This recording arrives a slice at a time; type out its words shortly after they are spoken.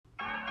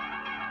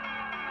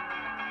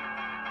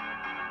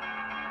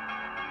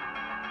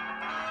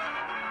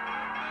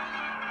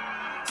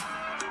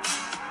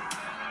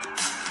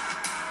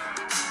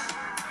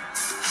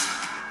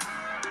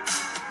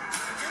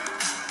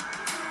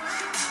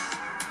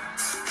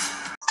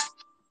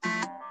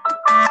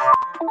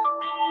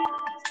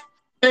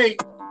Hey.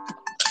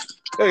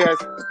 Hey, guys.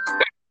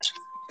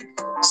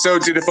 So,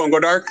 did the phone go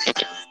dark?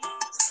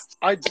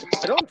 I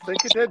don't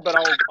think it did, but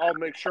I'll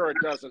make sure it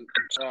doesn't.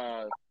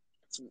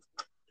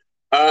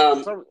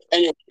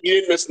 Anyway, you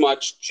didn't miss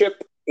much.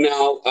 Chip,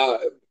 now,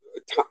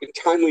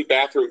 timely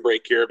bathroom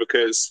break here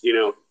because,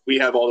 we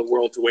have all the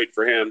world to wait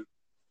for him.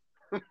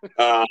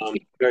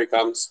 There he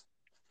comes.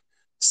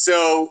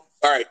 So,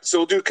 all right. So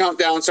we'll do a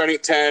countdown starting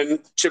at 10.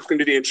 Chip's going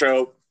to do the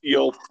intro.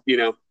 You'll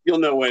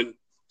know when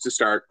to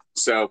start.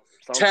 So,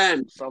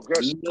 10, sounds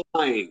good.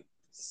 9,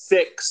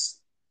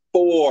 6,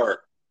 4.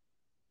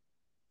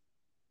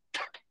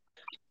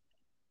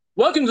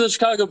 Welcome to the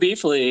Chicago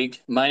Beef League.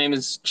 My name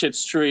is Chip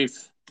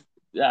Streif.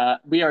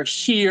 We are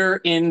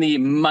here in the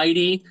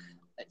mighty,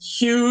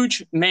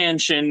 huge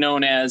mansion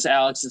known as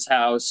Alex's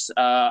house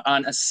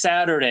on a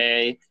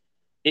Saturday.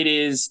 It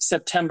is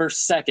September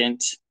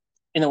 2nd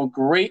in the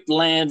great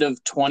land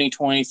of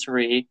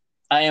 2023.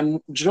 I am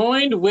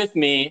joined with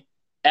me,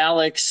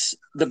 Alex,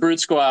 the Brute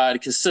Squad,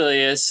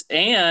 Casilius,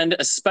 and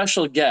a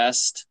special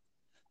guest,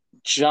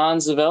 John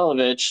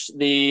Zavelovich,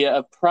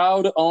 the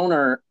proud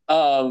owner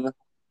of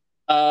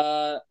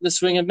the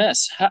Swing and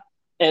Miss.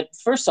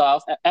 First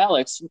off,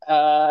 Alex,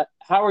 how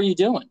are you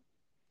doing?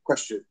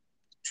 Question.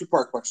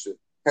 Two-part question.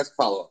 Has a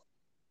follow-up.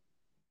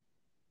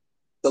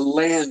 The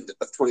land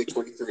of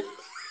 2023.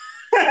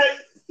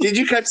 Did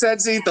you catch that,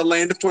 Z? The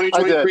land of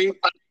 2023?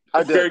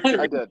 I did.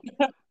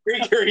 Very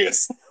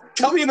curious.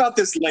 Tell me about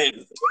this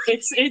land.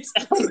 It's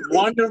a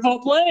wonderful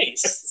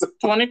place.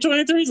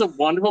 2023 is a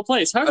wonderful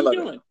place. How are you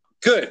doing?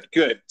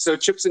 Good. So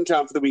Chip's in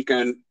town for the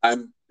weekend.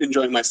 I'm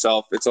enjoying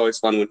myself. It's always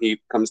fun when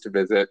he comes to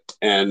visit.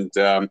 And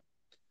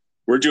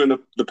we're doing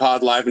the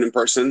pod live and in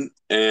person.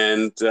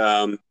 And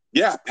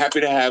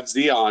happy to have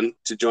Z on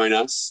to join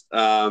us.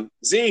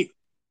 Z,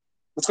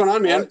 what's going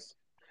on, man?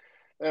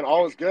 And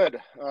all is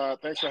good.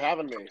 Thanks for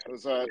having me. It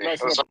was a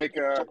nice little break,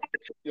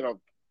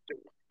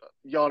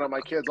 yelling at my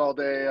kids all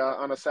day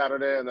on a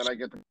Saturday, and then I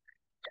get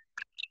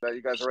that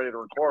you guys are ready to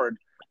record.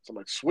 So I'm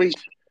like, sweet.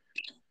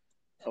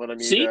 I'm going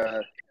to need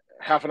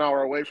half an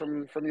hour away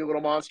from you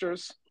little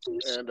monsters,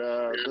 and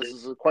this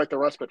is quite the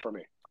respite for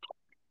me.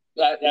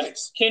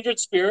 That's kindred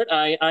spirit.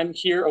 I'm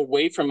here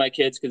away from my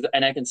kids,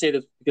 and I can say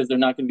this because they're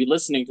not going to be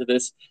listening to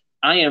this.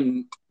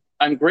 I'm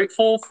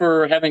grateful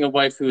for having a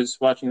wife who's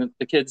watching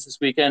the kids this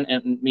weekend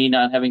and me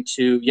not having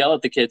to yell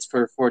at the kids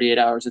for 48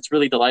 hours. It's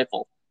really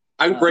delightful.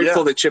 I'm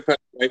grateful that Chip has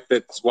a wife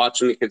that's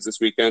watching the kids this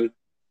weekend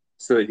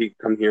so that he can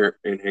come here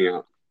and hang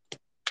out.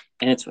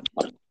 And it's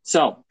fun.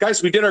 So,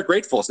 guys, we did our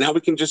gratefuls. Now we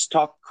can just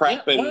talk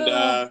crap I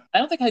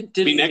don't think I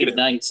did anything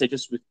nice. I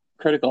just was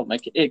critical of my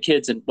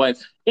kids and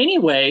wife.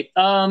 Anyway,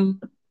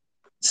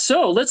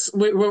 so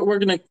we're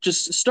going to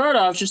just start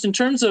off just in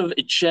terms of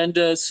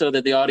agenda so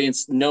that the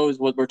audience knows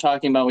what we're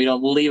talking about. We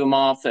don't leave them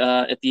off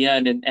at the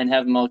end and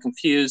have them all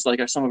confused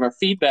like some of our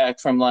feedback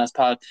from last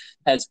pod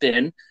has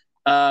been.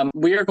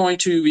 We are going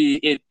to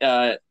be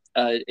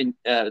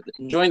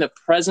enjoying the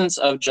presence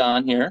of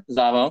John here,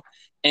 Zavo,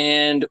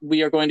 and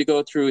we are going to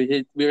go through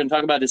we're going to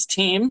talk about his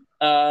team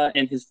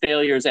and his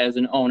failures as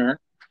an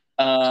owner,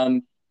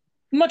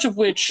 much of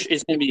which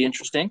is going to be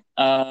interesting.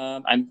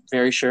 I'm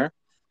very sure.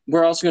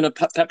 We're also going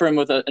to pepper him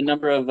with a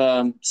number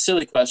of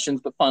silly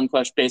questions, but fun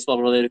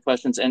baseball-related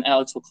questions. And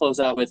Alex will close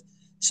out with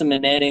some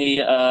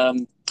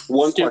inane,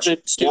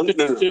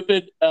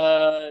 stupid,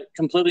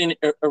 completely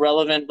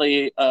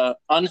irrelevantly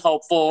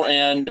unhelpful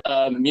and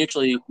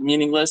mutually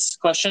meaningless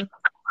question.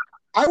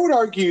 I would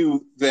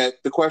argue that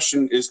the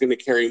question is going to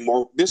carry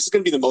more. This is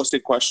going to be the most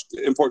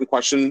important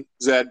question,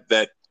 Zed,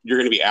 that you're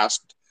going to be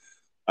asked.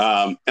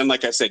 And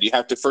like I said, you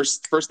have to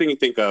first thing you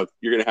think of,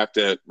 you're going to have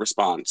to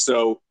respond.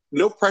 So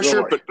no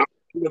pressure, but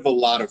not a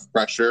lot of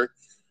pressure.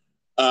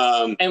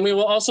 And we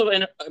will also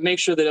make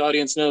sure that the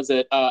audience knows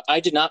that I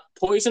did not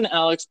poison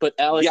Alex, but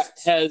Alex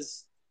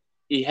has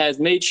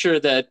made sure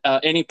that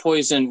any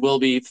poison will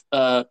be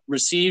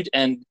received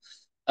and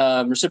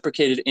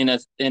reciprocated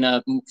in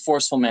a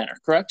forceful manner.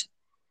 Correct?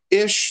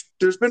 Ish.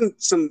 There's been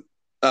some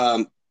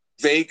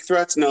vague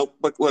threats. No,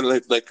 but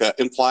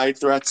implied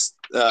threats.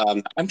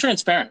 I'm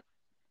transparent.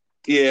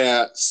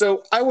 Yeah.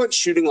 So I went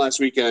shooting last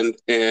weekend,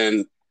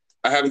 and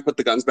I haven't put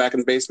the guns back in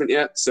the basement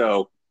yet.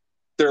 So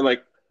they're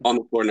on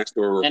the floor next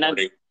door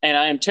recording. And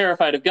I am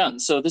terrified of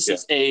guns. So this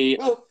is a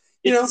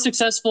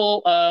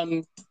successful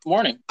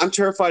morning. I'm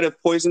terrified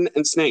of poison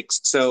and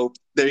snakes. So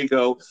there you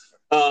go.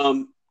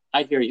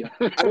 I hear you.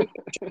 I haven't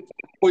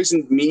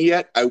poisoned me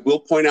yet. I will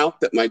point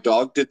out that my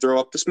dog did throw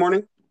up this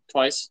morning.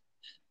 Twice.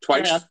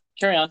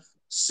 Carry on.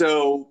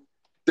 So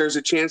there's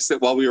a chance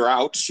that while we were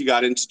out, she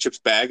got into Chip's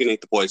bag and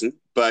ate the poison.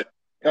 But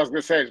I was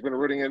going to say, she's been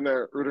rooting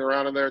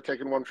around in there,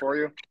 taking one for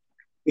you.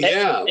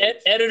 Yeah.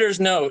 Editor's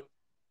note: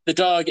 the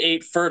dog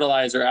ate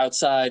fertilizer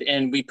outside,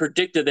 and we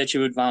predicted that she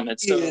would vomit.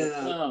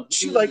 So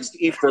she likes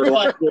to eat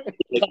fertilizer.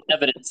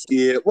 Evidence.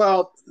 Yeah.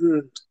 Well,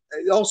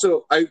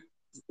 also I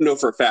know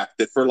for a fact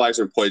that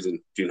fertilizer and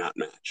poison do not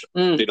match.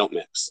 They don't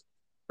mix,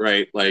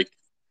 right? Like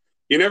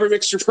you never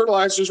mix your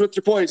fertilizers with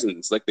your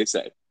poisons, like they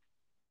say.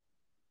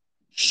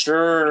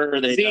 Sure,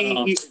 they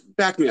don't. Z,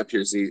 back me up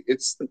here, Z.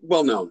 It's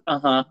well known.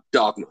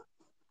 Dogma.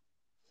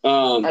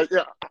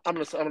 Yeah, I'm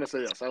gonna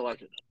say yes. I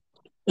like it.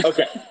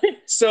 Okay.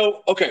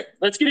 So,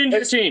 let's get into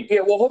the team.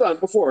 Yeah, well, hold on.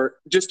 Before,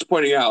 just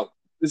pointing out,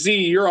 Z,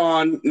 you're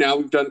on now.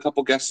 We've done a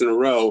couple guests in a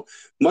row.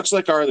 Much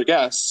like our other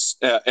guests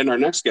and our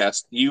next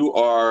guest, you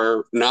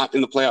are not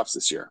in the playoffs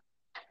this year.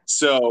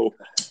 So,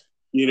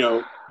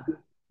 you're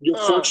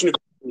fortunate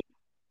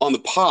on the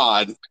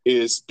pod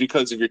is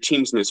because of your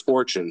team's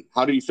misfortune.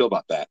 How do you feel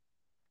about that?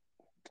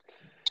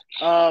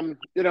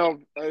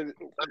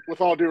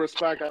 With all due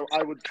respect,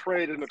 I would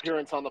trade an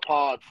appearance on the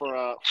pod for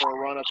a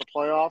run at the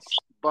playoffs.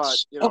 But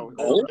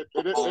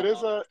it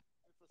is a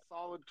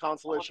solid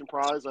consolation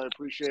prize. I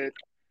appreciate.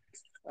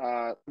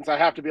 Since I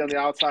have to be on the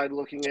outside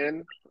looking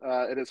in,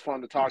 it is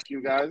fun to talk to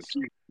you guys.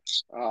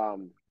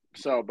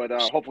 But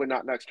hopefully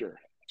not next year.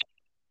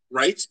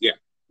 Right? Yeah.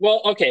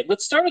 Well, okay.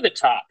 Let's start at the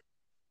top.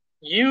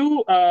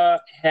 You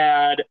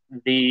had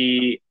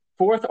the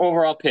 4th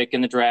overall pick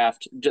in the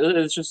draft.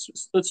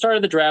 Let's start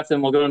at the draft,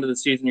 then we'll go into the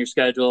season, your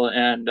schedule,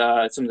 and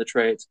some of the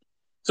trades.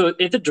 So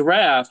at the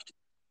draft,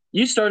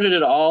 you started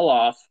it all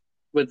off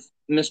with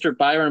Mr.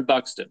 Byron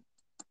Buxton.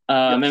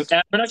 Yes.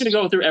 And we're not going to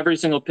go through every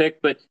single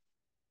pick, but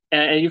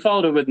and you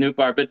followed it with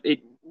Newtbar. But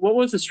what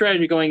was the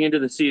strategy going into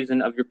the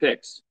season of your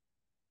picks?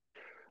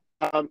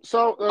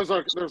 So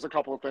there's a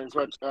couple of things,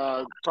 but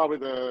probably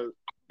the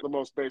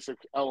most basic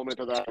element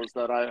of that was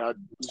that I had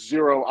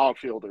 0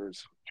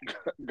 outfielders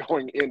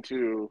going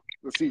into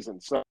the season.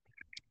 So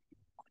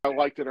I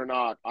liked it or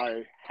not,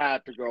 I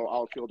had to go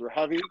outfielder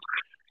heavy.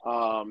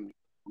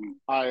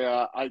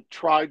 I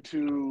tried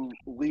to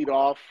lead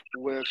off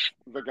with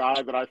the guy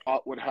that I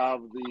thought would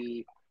have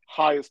the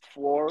highest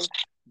floor,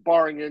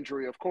 barring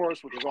injury, of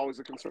course, which was always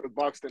a concern with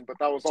Buxton, but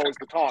that was always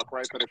the talk,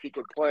 right? That if he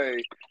could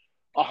play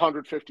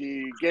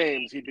 150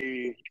 games, he'd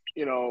be,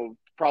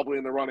 probably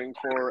in the running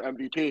for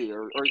MVP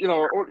or.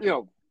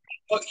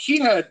 Well, he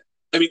had,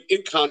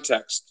 in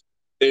context,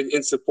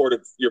 in support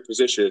of your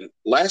position,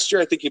 last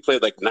year I think he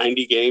played like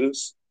 90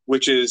 games,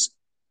 which is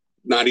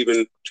not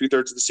even 2/3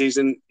 of the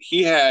season.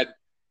 He had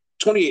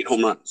 28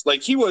 home runs.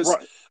 Like he was,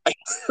 right.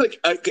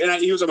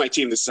 He was on my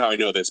team. This is how I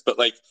know this, but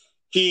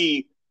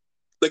he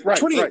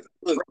 28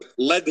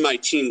 led my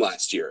team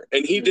last year,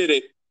 and he did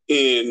it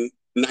in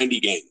 90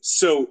 games.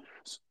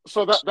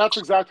 So that's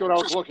exactly what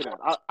I was looking at.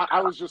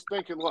 I was just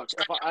thinking, look,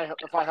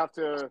 if I have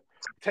to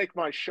take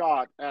my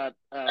shot at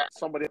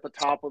somebody at the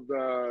top of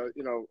the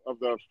of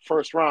the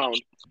first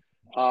round,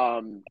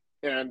 and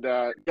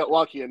get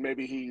lucky, and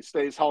maybe he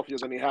stays healthier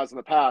than he has in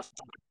the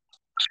past.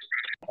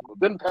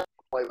 Didn't play,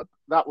 but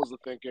that was the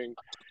thinking.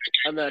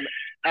 And then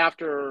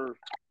after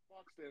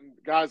Buxton,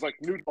 guys like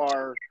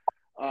Newtbar,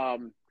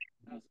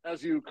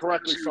 as you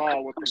correctly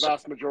saw with the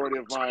vast majority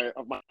of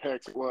my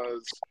picks,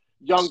 was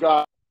young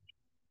guys.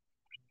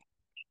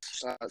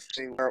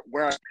 Seeing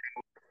where I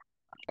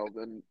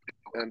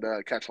and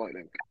catch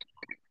lightning.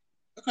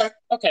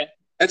 Okay.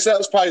 And so that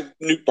was probably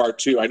Newtbar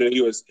too. I know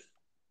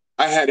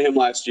I had him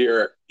last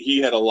year. He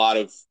had a lot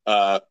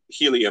of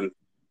helium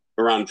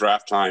around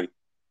draft time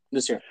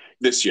this year.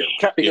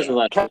 Because of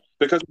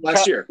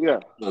last year. Yeah.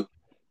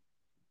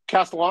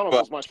 Castellanos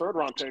was my 3rd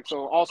round pick.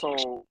 So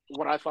also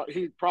what I thought,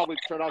 he probably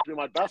turned out to be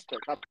my best pick.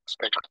 A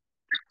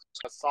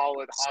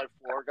solid high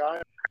floor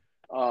guy.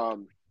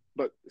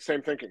 But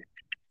same thinking.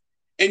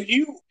 And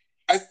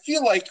I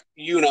feel like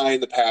you and I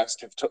in the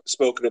past have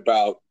spoken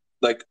about,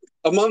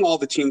 among all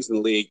the teams in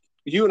the league,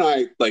 you and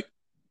I,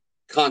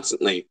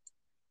 constantly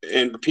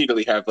and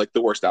repeatedly have,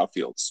 the worst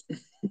outfields.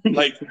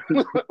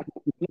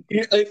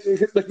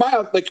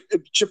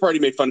 Chip already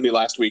made fun of me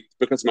last week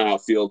because of my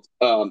outfield.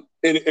 And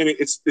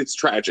it's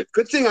tragic.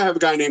 Good thing I have a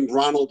guy named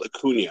Ronald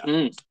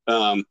Acuna.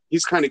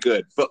 He's kind of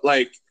good, but,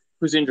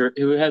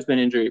 who has been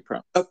injury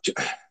prone.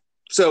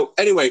 So,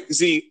 anyway,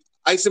 Z,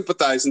 I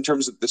sympathize in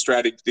terms of the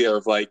strategy there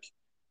of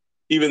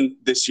even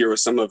this year with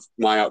some of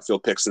my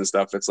outfield picks and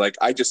stuff. It's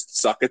I just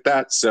suck at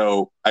that.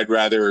 So I'd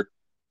rather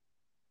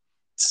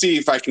see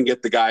if I can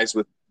get the guys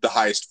with the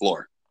highest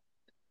floor.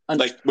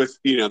 That's where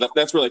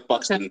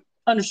Buxton. Okay.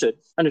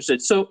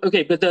 Understood. So,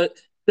 okay. But the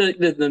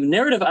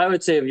narrative I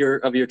would say of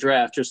your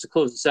draft, just to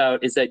close this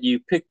out, is that you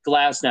picked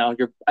Glass now.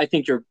 I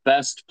think your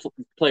best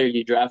player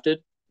you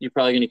drafted. You're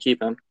probably going to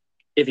keep him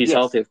if he's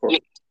healthy, of course.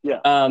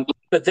 Yeah.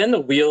 But then the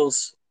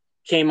wheels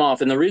came off,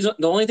 and the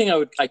only thing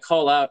I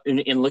call out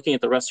in looking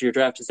at the rest of your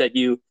draft is that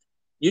you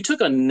took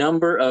a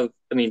number of,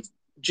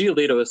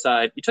 Giolito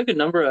aside, you took a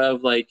number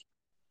of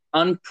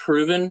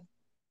unproven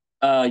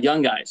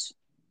young guys,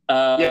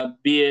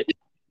 be it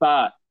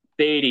Bott,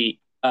 Beatty,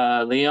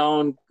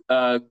 Leon,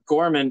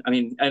 Gorman.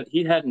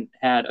 He hadn't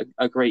had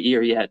a great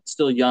year yet,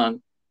 still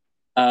young,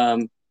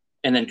 and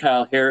then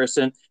Kyle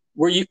Harrison.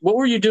 What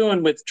were you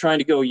doing with trying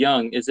to go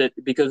young? Is it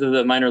because of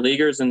the minor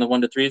leaguers and the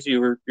 1 to 3s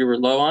you were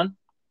low on?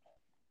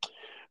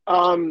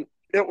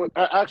 It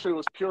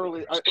was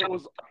purely. It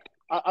was.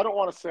 I don't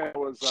want to say I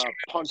was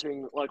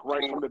punting right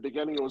from the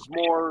beginning. It was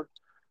more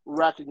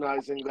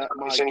recognizing that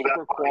my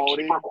keeper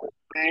quality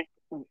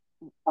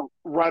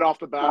right off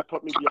the bat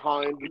put me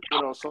behind,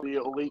 some of the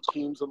elite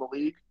teams in the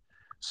league.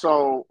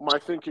 So my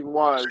thinking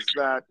was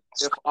that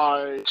if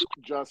I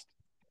just,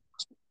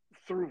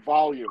 through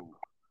volume,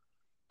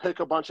 pick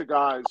a bunch of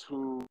guys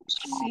who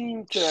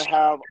seem to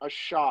have a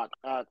shot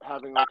at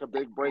having like a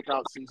big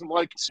breakout season,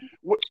 like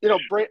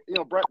Brett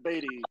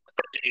Beatty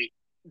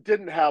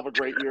didn't have a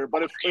great year,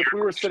 but if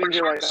we were sitting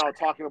here right now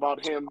talking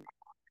about him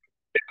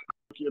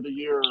Rookie of the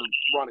Year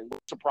running,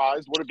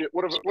 surprised would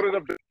it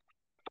have been,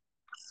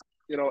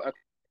 at,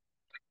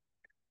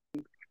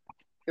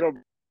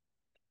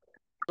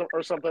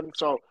 or something.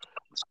 So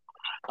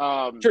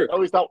Sure. at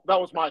least that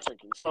was my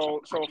thinking.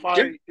 So if I,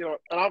 and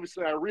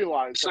obviously I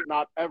realized that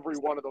not every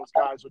one of those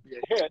guys would be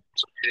a hit,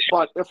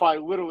 but if I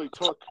literally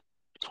took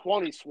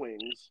 20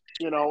 swings,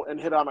 and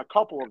hit on a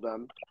couple of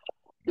them,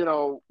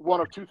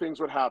 one of two things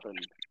would happen.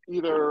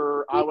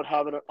 Either I would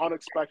have an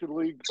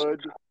unexpectedly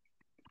good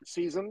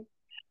season,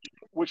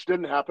 which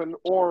didn't happen,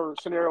 or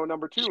scenario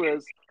number two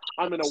is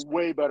I'm in a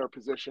way better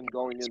position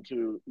going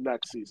into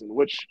next season,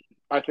 which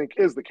I think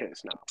is the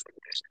case now.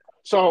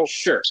 So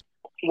sure.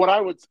 What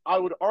I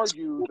would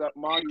argue that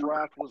my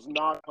draft was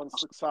not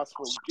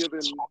unsuccessful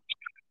given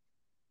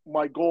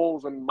my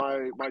goals and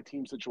my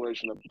team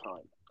situation at the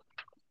time.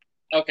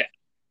 Okay.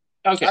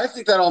 I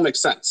think that all makes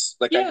sense.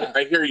 Like, yeah.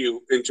 I hear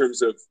you in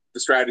terms of the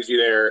strategy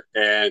there,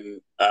 and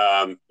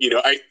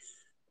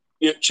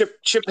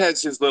Chip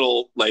has his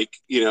little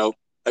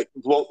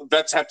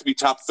vets have to be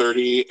top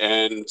 30,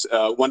 and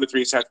 1 to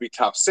 3s have to be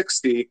top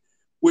 60,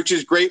 which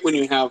is great when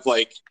you have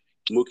like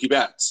Mookie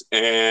Betts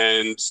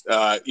and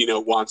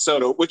Juan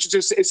Soto, which is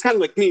just, it's kind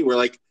of like me, where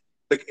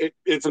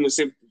from the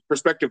same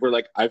perspective, where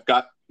like I've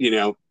got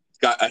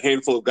got a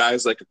handful of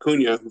guys like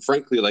Acuna, who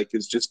frankly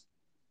is just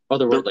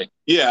otherworldly.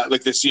 Yeah,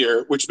 like this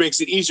year, which makes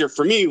it easier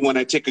for me when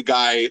I take a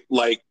guy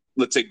like,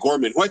 let's say,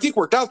 Gorman, who I think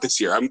worked out this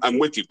year. I'm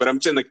with you, but I'm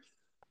saying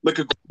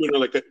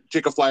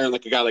take a flyer on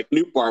like a guy like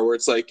Nootbaar, where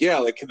it's like,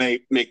 can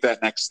they make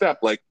that next step?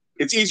 Like,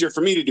 it's easier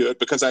for me to do it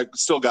because I've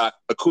still got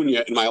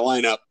Acuna in my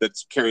lineup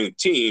that's carrying the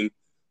team.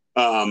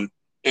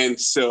 And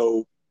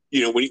so,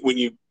 when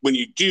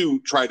you do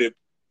try to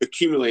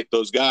accumulate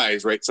those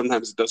guys, right,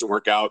 sometimes it doesn't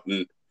work out,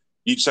 and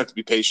you just have to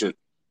be patient.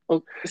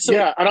 And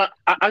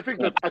I think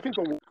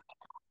the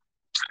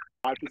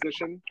my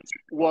position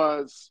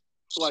was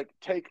like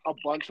take a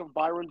bunch of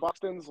Byron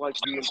Buxtons, like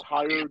the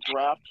entire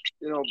draft,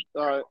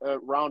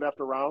 round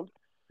after round,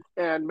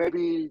 and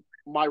maybe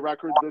my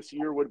record this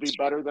year would be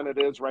better than it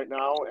is right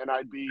now, and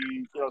I'd be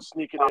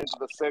sneaking into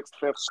the 6th,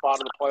 5th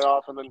spot of the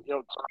playoff, and then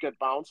get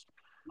bounced.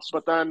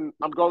 But then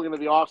I'm going into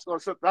the offseason,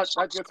 so that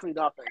gets me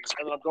nothing,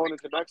 and then I'm going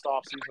into next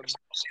offseason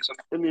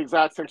in the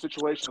exact same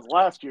situation as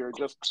last year,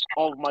 just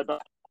all of my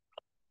best.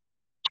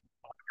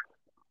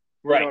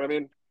 Right. You know what I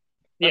mean?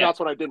 And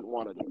that's what I didn't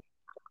want to do.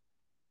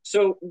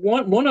 So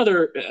one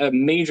other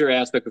major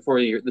aspect before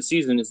the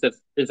season is the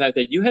fact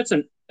that you had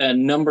a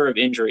number of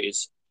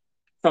injuries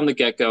from the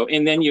get-go,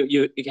 and then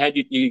you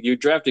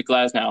drafted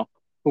Glasnow,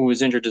 who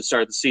was injured to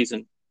start the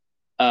season.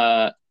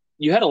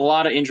 You had a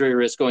lot of injury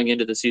risk going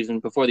into the season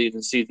before the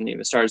season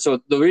even started.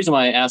 So the reason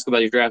why I ask about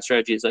your draft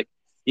strategy is, like,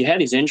 you had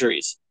these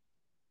injuries.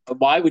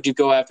 Why would you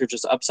go after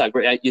just upside?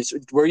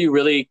 Were you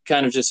really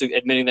kind of just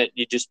admitting that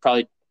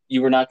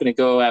you were not going to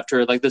go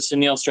after like the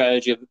Suneel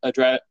strategy of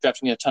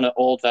drafting a ton of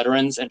old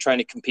veterans and trying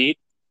to compete?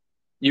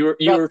 You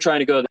were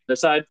trying to go to the other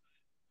side?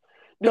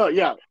 No,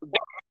 yeah.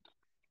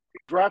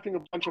 Drafting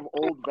a bunch of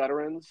old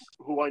veterans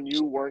who I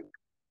knew weren't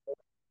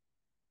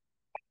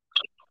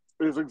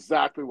is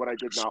exactly what I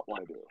did not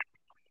want to do.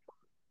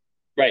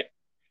 Right.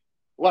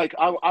 Like,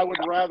 I would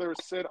rather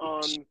sit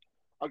on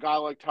a guy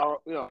like Tyler,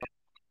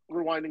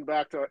 rewinding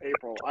back to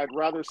April, I'd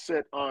rather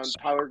sit on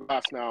Tyler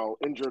Glasnow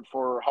injured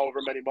for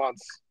however many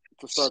months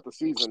to start the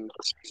season,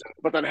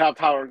 but then have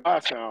Tyler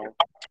Glasnow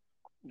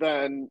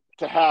than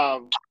to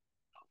have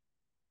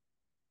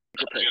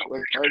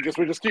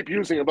we just keep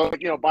using him, but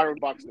Byron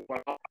Buxton.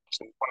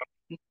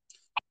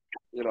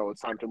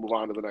 It's time to move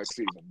on to the next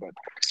season. But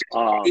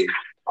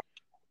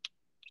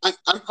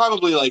I'm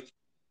probably like,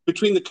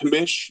 between the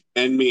commish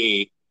and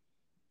me,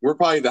 we're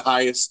probably the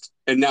highest,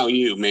 and now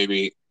you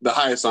maybe the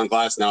highest on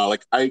Glasnow.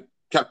 Like, I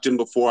kept him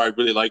before. I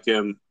really like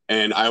him,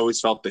 and I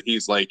always felt that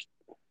he's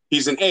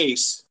an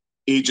ace.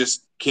 He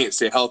just can't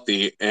stay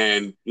healthy,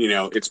 and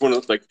it's one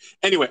of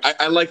anyway.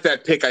 I like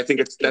that pick. I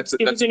think that's a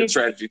good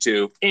strategy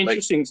too.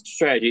 Interesting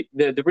strategy.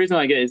 The reason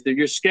I get is that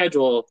your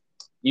schedule,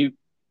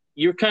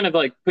 you're kind of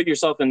like put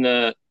yourself in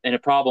a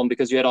problem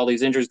because you had all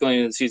these injuries going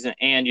into the season,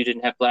 and you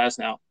didn't have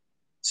Glasnow.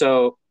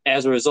 So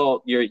as a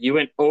result, you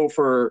went 0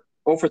 for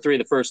 3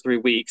 the first 3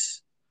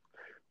 weeks,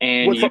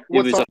 and it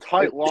was some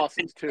tight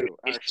losses too.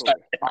 Actually,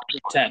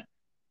 10.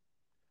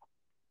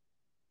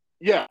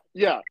 Yeah.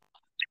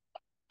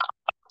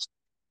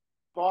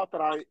 Thought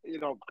that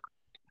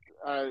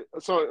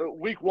so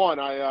week 1,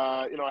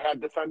 I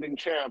had defending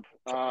champ,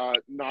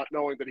 not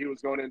knowing that he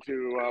was going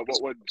into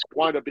what would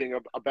wind up being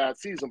a bad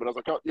season. But I was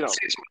like,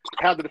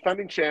 had the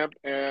defending champ,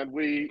 and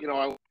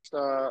I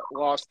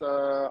lost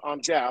on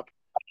Gap.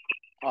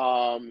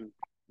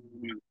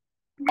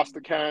 lost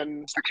to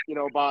Ken,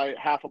 by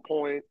half a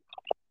point.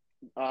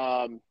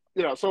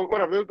 So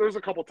whatever. There's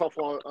a couple tough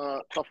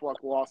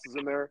luck losses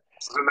in there,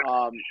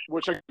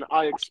 which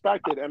I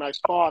expected, and I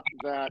thought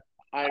that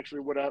I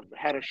actually would have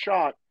had a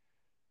shot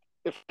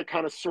if I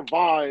kind of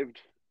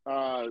survived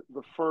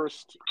the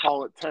first,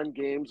 call it 10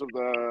 games of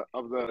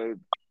the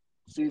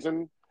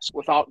season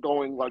without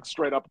going like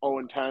straight up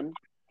 0-10.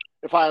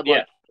 If I had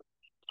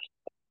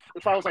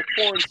if I was like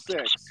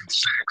 4-6,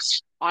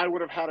 I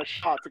would have had a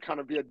shot to kind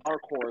of be a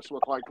dark horse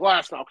with like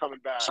Glass now coming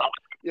back.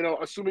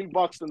 Assuming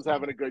Buxton's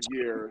having a good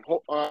year,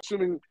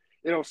 assuming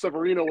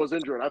Severino was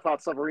injured. I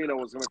thought Severino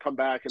was going to come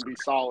back and be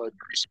solid,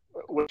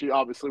 which he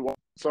obviously was.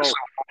 So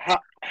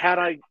had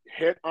I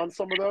hit on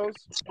some of those,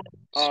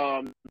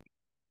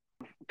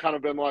 kind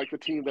of been like the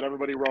team that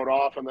everybody wrote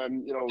off, and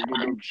then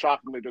we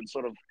shockingly been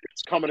sort of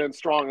coming in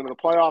strong into the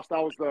playoffs.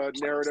 That was the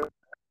narrative.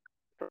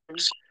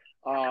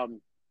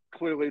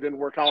 Clearly didn't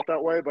work out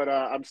that way, but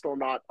I'm still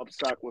not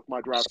upset with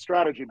my draft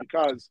strategy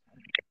because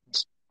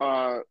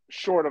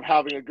short of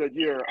having a good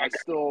year, I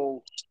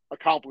still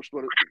accomplished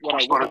what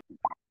I wanted.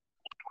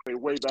 A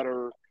way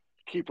better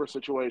keeper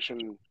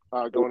situation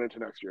going into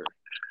next year.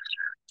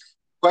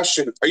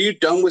 Question: are you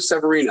done with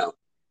Severino?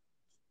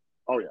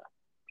 Oh yeah.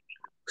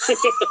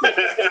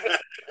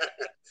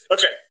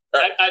 Okay.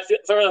 I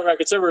for the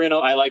record, Severino,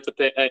 I like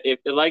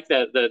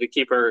the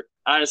keeper.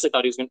 I honestly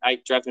thought he was going. I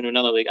drafted him in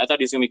another league. I thought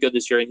he was going to be good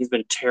this year, and he's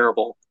been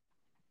terrible.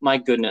 My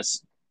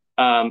goodness.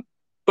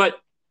 But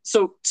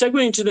so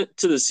segueing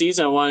to the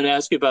season, I wanted to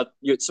ask you about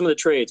some of the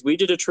trades. We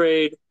did a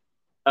trade.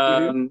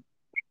 I'm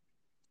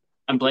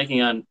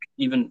blanking on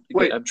even.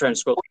 Wait, I'm trying to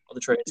scroll all the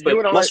trades. But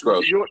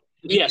Musgrove.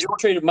 Yes, we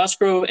traded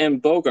Musgrove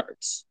and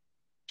Bogarts.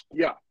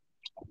 Yeah.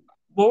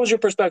 What was your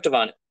perspective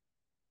on it?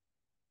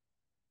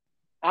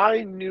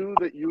 I knew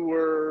that you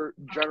were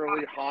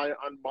generally high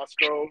on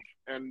Musgrove,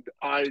 and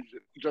I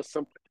just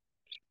simply,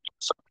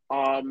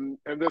 and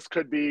this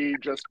could be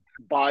just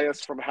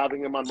bias from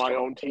having him on my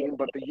own team,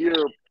 but the year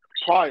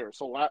prior,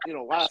 so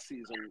last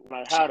season when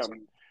I had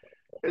him,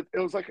 it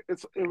was like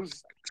it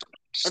was.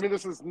 I mean,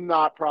 this is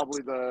not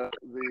probably the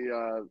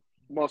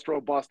most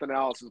robust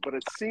analysis, but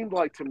it seemed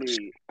like to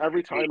me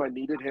every time I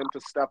needed him to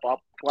step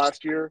up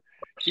last year,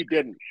 he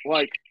didn't.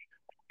 Like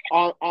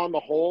on the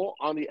whole,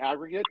 on the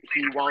aggregate,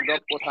 he wound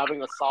up with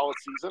having a solid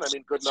season. I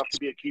mean, good enough to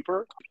be a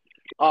keeper.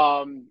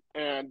 But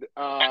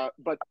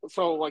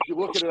so like you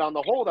look at it on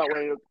the whole that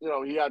way,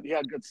 he had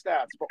good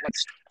stats, but like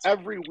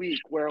every week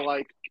where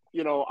like,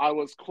 I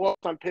was close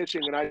on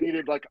pitching and I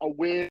needed like a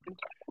win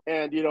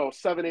and,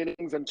 7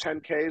 innings and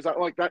 10 Ks,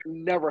 like that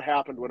never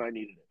happened when I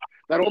needed it.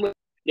 That only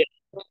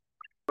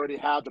already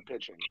had the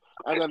pitching.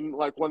 And then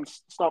like when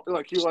stuff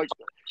like he like,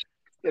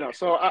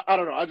 so I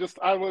don't know.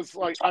 I was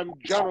like, I'm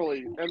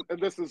generally, and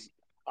this is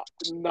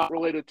not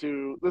related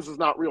to, this is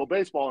not real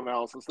baseball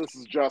analysis. This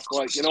is just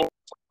like,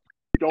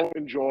 don't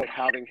enjoy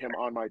having him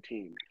on my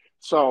team.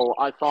 So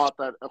I thought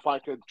that if I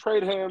could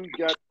trade him,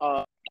 get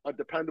a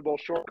dependable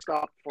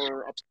shortstop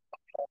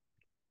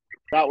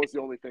that was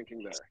the only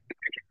thinking there.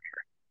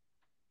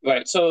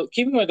 Right. So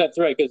keeping with that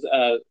thread, because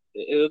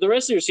the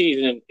rest of your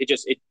season,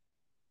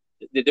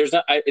 there's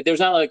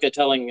not like a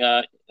telling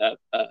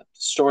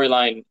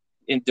storyline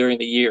during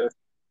the year.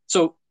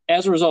 So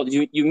as a result,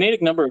 you made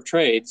a number of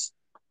trades.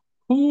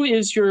 Who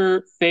is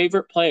your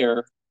favorite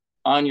player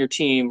on your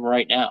team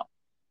right now?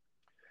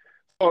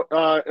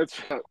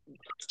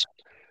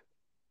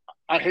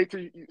 I hate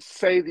to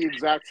say the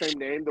exact same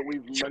name that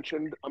we've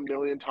mentioned a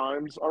million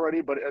times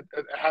already, but it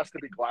has to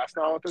be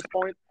Glasnow at this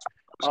point,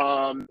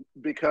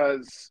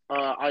 because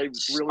I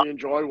really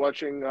enjoy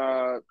watching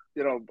high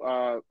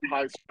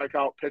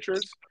strikeout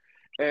pitchers,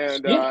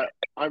 and I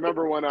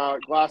remember when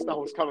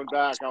Glasnow was coming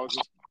back, I was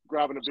just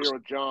grabbing a beer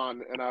with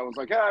John, and I was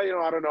like, I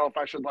don't know if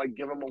I should like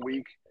give him a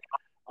week.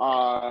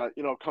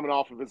 Coming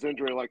off of his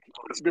injury, like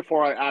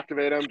before I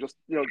activate him, just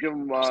give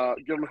him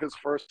his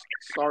first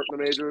start in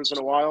the majors in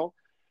a while.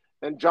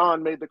 And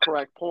John made the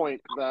correct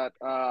point that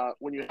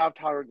when you have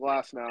Tyler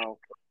Glasnow,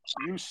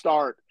 you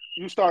start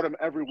him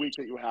every week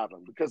that you have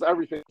him because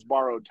everything is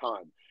borrowed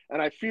time. And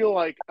I feel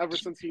like ever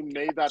since he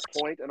made that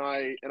point, and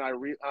I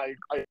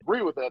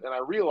agree with it, and I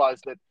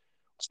realized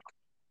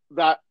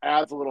that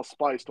adds a little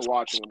spice to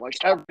watching him. Like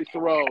every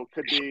throw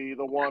could be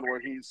the one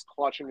where he's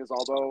clutching his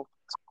elbow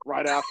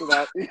right after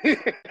that.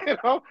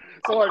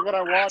 So like when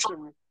I watch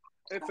him,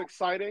 it's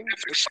exciting,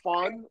 it's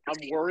fun.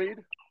 I'm worried,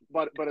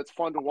 but it's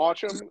fun to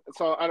watch him.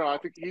 So I don't know. I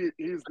think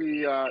he's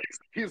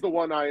the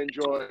one I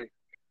enjoy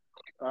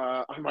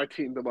on my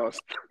team the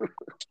most.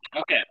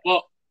 Okay,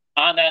 well,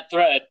 on that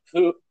thread,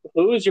 who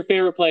is your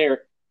favorite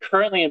player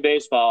currently in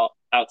baseball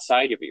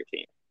outside of your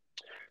team?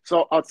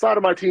 So outside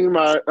of my team,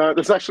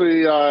 there's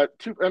actually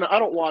two, and I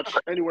don't watch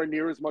anywhere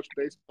near as much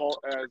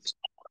baseball as,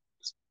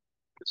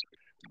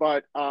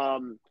 but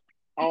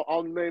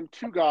I'll name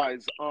two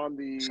guys on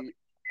the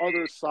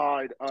other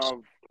side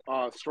of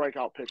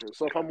strikeout pitchers.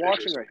 So if I'm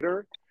watching a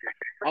hitter,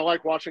 I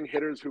like watching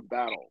hitters who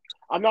battle.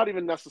 I'm not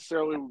even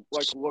necessarily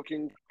like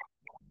looking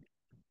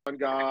for one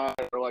guy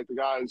or like the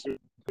guys who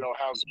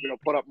have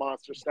put up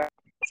monster stats.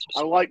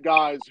 I like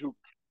guys who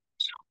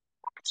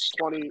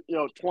 20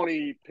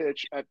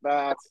 pitch at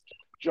bats,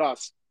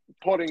 just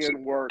putting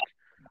in work.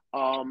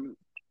 And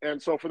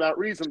so for that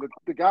reason,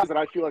 the guys that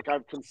I feel like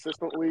I've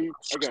consistently,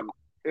 again,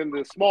 in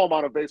the small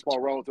amount of baseball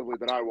relatively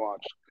that I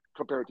watch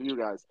compared to you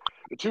guys,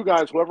 the two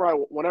guys,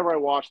 whenever I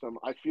watch them,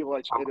 I feel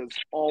like it is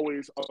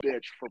always a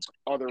bitch for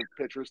other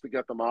pitchers to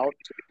get them out,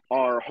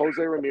 are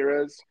Jose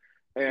Ramirez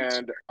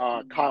and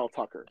Kyle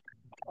Tucker.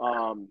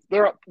 I'm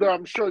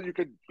sure you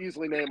could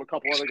easily name a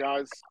couple other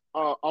guys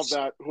of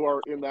that who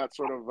are in that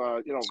sort of,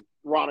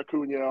 Ron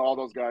Acuna, all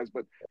those guys.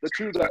 But the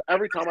two that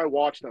every time I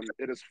watch them,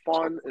 it is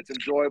fun, it's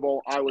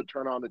enjoyable. I would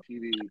turn on the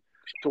TV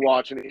to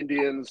watch an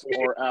Indians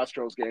or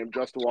Astros game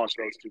just to watch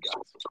those two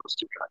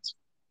guys.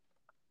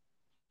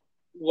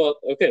 Well,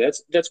 okay,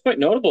 that's quite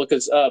notable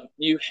because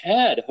you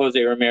had Jose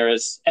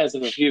Ramirez as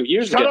of a few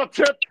years ago. Shut up,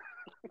 Chip!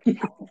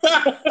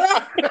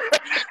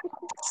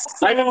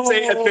 I didn't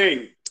say a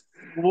thing.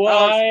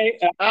 Why?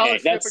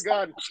 Alex, get the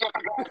gun.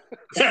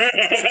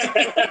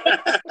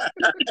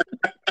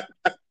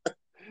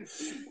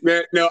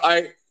 Man, no,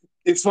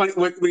 it's funny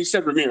when you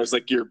said Ramirez,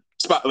 like your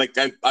spot, like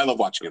I love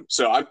watching him.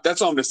 So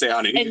that's all I'm gonna say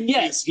on it.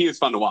 He is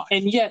fun to watch.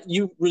 And yet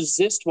you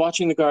resist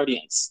watching the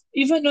Guardians,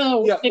 even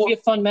though it'd be a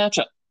fun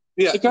matchup.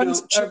 Yeah, the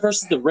Guardians are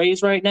versus the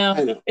Rays right now.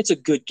 I know. It's a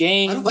good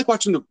game. I don't like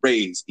watching the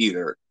Rays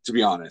either, to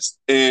be honest.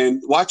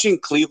 And watching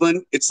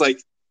Cleveland, it's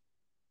like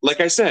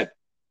I said,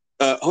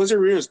 Jose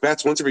Ramirez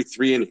bats once every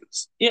 3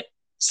 innings. Yeah.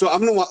 So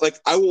I'm gonna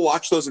I will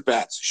watch those at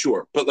bats,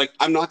 sure, but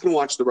I'm not gonna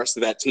watch the rest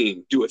of that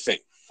team do a thing.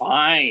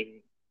 Fine.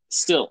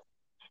 Still.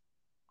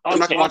 I'm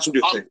not gonna watch them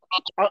do a thing.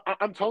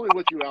 I'm totally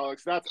with you,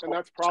 Alex. That's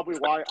probably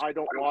why I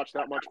don't watch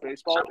that much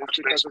baseball. It's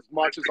because as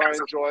much as I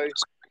enjoy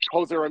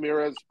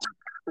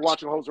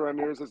watching Jose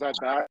Ramirez's at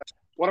bat,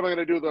 what am I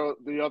going to do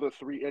the other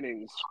 3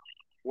 innings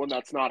when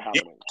that's not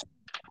happening?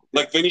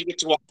 Like then you get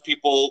to watch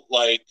people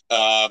like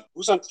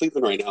who's on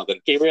Cleveland right now?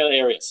 That Gabriel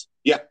Arias.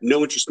 Yeah,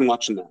 no interest in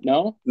watching that.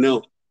 No.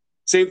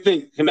 Same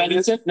thing.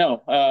 Benson?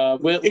 No.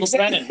 Will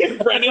Brennan.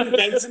 Brennan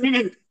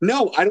Benson.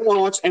 No, I don't want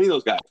to watch any of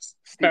those guys.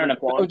 Fair enough.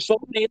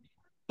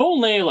 Bo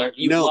Naylor,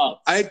 you love.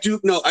 I do.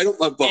 No, I don't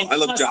love Bo. I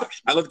love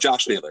Josh. I love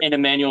Josh Naylor. And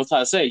Emmanuel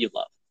Tassé, you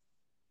love.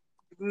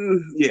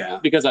 Yeah.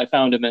 Because I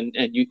found him and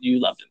you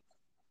loved him.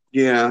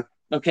 Yeah.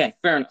 Okay,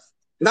 fair enough.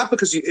 Not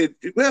because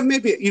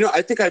maybe,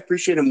 I think I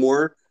appreciate him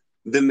more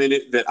the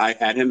minute that I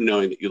had him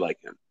knowing that you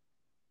like him.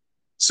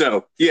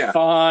 So, yeah.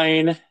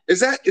 Fine. Is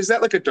that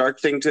like a dark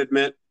thing to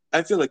admit?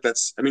 I feel like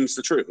it's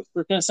the truth.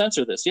 We're going to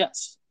censor this,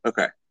 yes.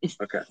 Okay. What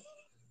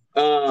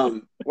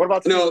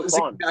about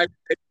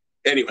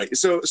anyway,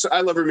 so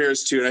I love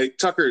Ramirez too. And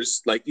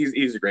Tucker's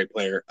he's a great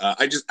player.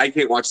 I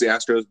can't watch the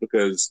Astros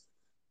because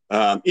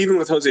even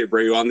with Jose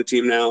Abreu on the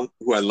team now,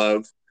 who I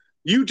love,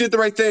 you did the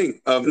right thing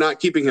of not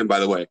keeping him, by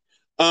the way.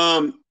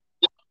 And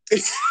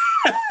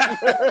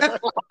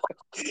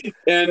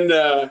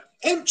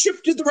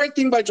Chip did the right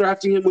thing by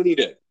drafting him when he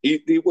did.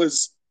 He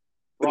was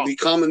the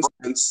common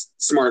sense,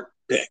 smart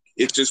pick.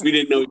 It's just we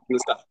didn't know he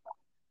was going to stop.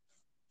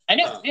 I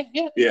know.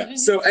 Yeah.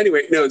 So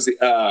anyway, I'm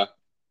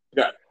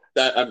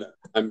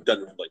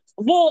done rambling.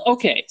 Well,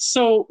 okay.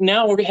 So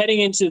now we're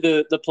heading into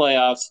the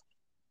playoffs.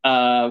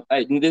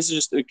 This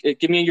is just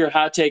give me your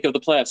hot take of the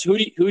playoffs. Who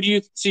do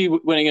you see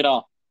winning it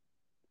all?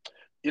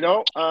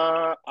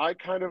 I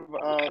kind of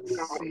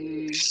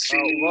see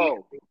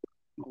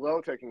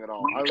Lowe taking it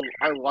all.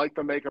 I like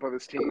the makeup of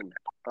his team.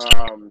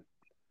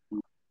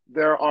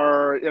 There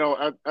are,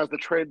 as the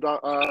trade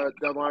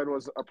deadline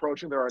was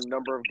approaching, there are a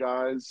number of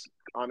guys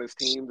on his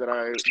team that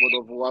I would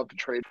have loved to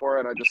trade for,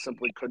 and I just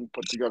simply couldn't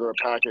put together a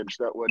package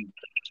that would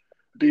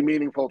be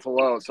meaningful to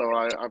Lowe. So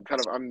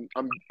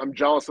I'm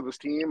jealous of his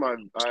team. I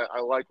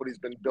like what he's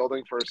been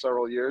building for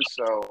several years.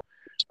 So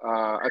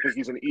I think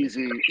he's an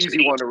easy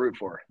one to root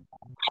for.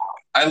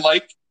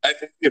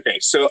 Okay.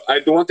 So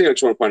the one thing I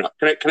just want to point out,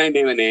 can I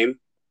name a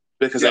name?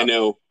 Because I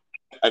know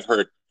I've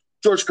heard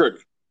George Kirby.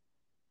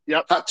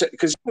 Yep.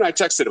 Because you and I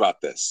texted about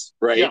this,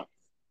 right? Yeah.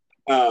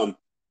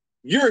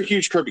 You're a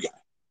huge Kirby guy.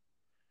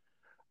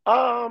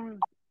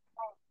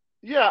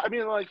 Yeah. I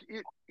mean,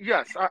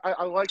 yes,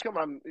 I like him.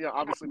 I'm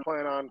obviously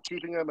planning on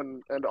keeping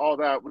him and all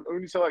that. When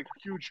you say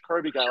huge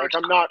Kirby guy,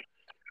 I'm not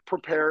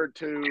prepared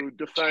to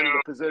defend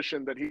the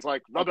position that he's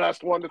the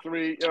best 1 to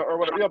 3 or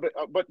whatever. Yeah,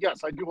 but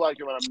yes, I do like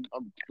him, and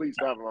I'm pleased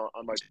to have him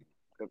on my team.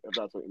 If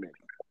that's what you mean.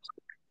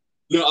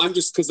 No, I'm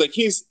just because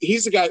he's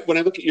the guy. When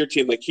I look at your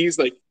team, he's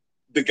the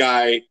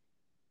guy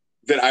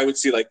that I would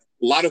see a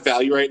lot of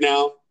value right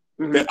now.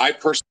 Mm-hmm. That I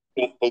personally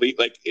don't believe.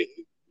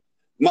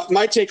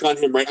 My take on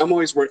him, right? I'm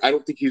always worried. I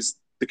don't think he's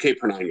the K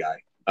per 9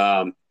 guy,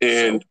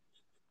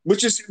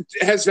 which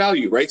has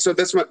value, right? So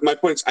that's my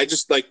point. I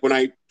just when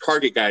I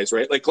target guys,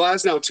 right?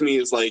 Glasnow to me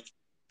is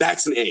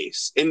that's an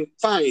ace, and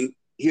fine,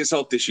 he has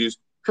health issues.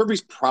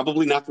 Kirby's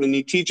probably not going to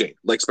need TJ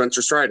like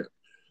Spencer Strider,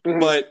 mm-hmm.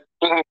 But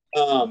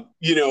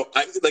he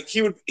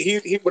would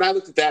when I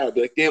looked at that, I'd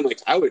be damn,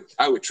 I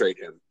would trade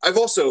him. I've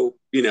also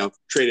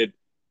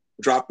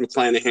dropped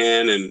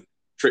McClanahan and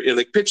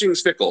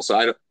pitching's fickle, so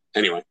I don't.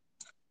 Anyway,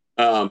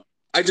 I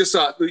just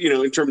thought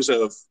in terms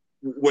of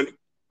Well,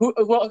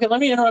 okay, let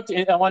me interrupt.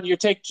 I want your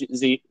take,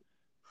 Z.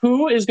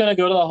 Who is going to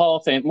go to the Hall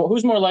of Fame?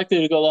 Who's more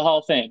likely to go to the Hall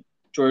of Fame?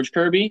 George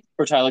Kirby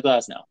or Tyler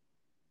Glasnow?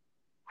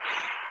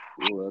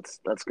 Ooh,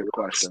 that's a good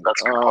question.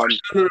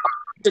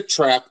 It's a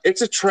trap.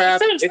 It's a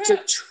trap. It's a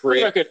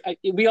trick. Record,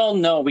 we all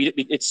know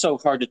it's so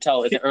hard to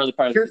tell in the early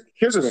part.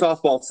 Here's a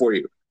softball for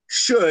you.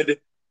 Should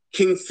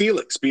King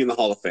Felix be in the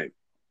Hall of Fame?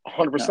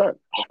 100%.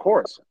 Of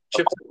course.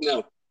 Chip says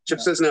no. Chip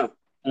says no.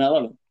 And I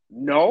love him.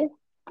 No?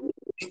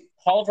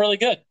 Hall of really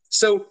good.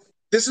 So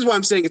this is why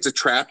I'm saying it's a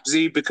trap,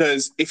 Z,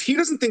 because if he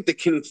doesn't think that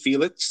King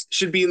Felix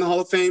should be in the Hall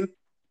of Fame,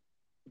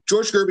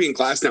 George Kirby and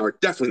Glasnow are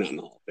definitely not in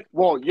the Hall of Fame.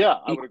 Well, yeah,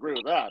 I would agree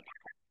with that.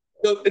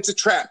 So it's a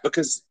trap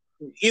because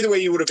either way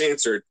you would have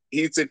answered,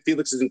 he said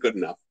Felix isn't good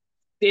enough.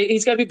 They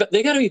got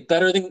to be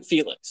better than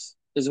Felix,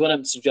 is what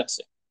I'm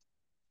suggesting.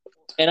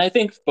 And I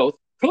think both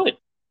could.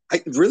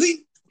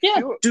 Really?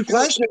 Yeah. Dude,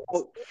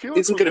 Glasnow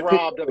Felix was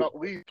robbed of at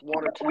least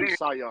one or two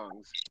Cy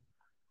Youngs.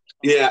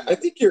 Yeah, I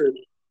think you're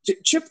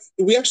Chip.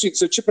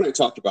 Chip and I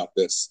talked about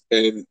this,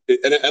 and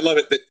I love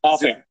it that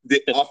off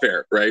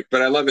air, right?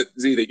 But I love it,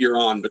 Z, that you're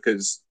on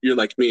because you're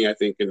like me, I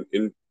think,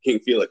 in King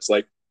Felix.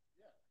 Like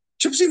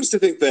Chip seems to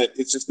think that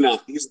he's just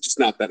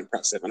not that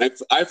impressive, and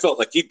I felt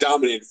like he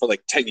dominated for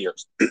like 10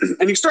 years,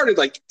 and he started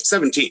like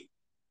 17.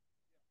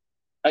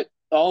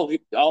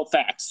 All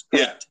facts.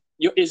 Correct.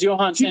 Yeah. Is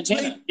Johan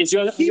Santana?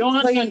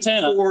 Johan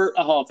Santana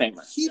a Hall of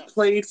Famer? He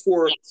played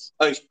for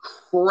a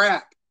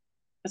crap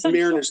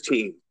Mariners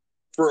team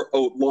for a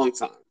long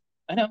time.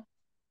 I know.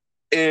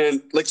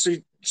 And like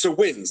so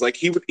wins. Like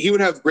he would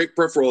have great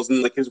peripherals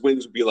and like his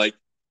wins would be like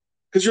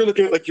because you're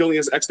looking at like he only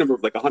has X number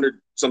of like 100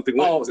 something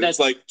wins. Oh, that's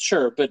like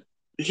sure, but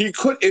he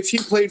could if he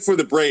played for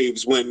the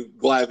Braves when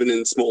Glavine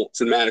and Smoltz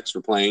and Maddox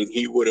were playing,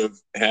 he would have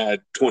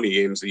had 20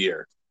 games a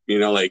year. You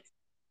know, like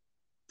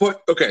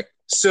but okay.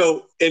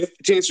 So and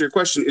to answer your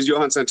question, is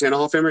Johan Santana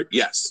Hall of Famer?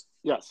 Yes.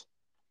 Yes.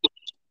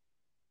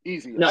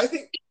 Easy. No, I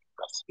think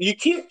you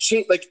can't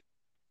change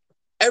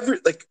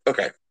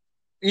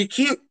you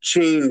can't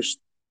change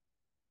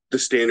the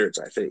standards.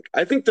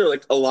 I think there are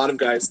like a lot of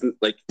guys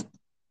like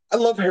I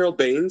love Harold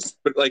Baines,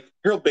 but like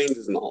Harold Baines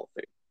is in the Hall of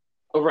Fame.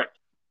 Oh, right.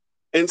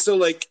 And so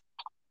like,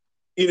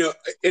 you know,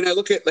 and I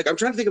look at like I'm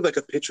trying to think of like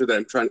a picture that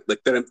I'm trying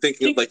like that I'm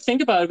thinking of like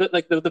think about it, but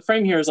like the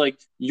frame here is like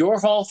your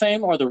Hall of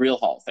Fame or the real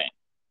Hall of Fame.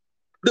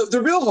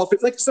 The real Hall of Fame,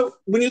 like so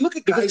when you look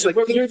at guys like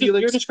you're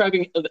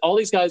describing all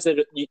these guys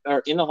that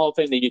are in the Hall of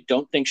Fame that you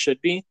don't think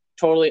should be.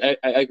 Totally, I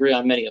agree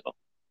on many of them.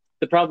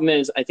 The problem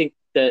is, I think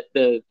that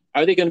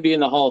are they going to be in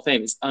the Hall of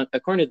Fame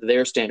according to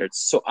their standards?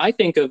 So I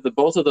think of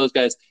both of those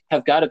guys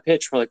have got to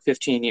pitch for like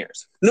 15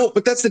 years. No,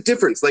 but that's the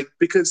difference. Like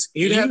because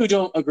you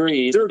don't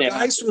agree. There are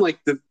guys from like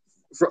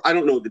I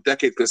don't know the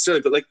decades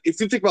necessarily, but like if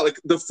you think about like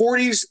the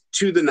 40s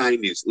to the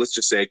 90s, let's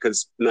just say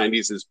because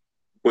 90s is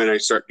when I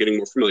start getting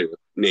more familiar with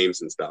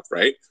names and stuff,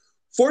 right?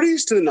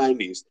 40s to the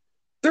 90s,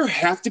 there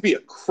have to be a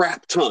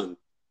crap ton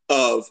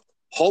of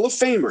Hall of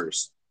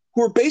Famers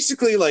who are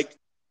basically like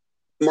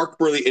Mark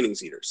Burley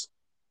innings eaters.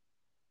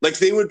 Like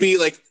they would be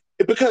like,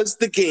 because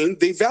the game,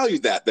 they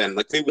valued that then.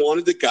 Like they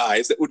wanted the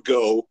guys that would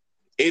go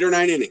 8 or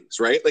 9 innings,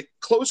 right? Like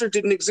closer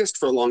didn't exist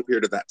for a long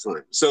period of that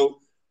time. So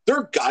there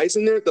are guys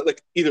in there that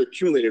like either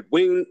accumulated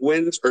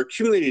wins or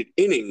accumulated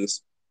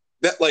innings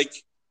that like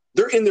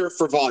they're in there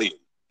for volume.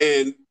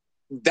 And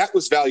that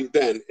was valued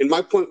then. And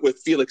my point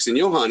with Felix and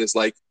Johan is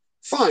like,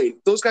 fine,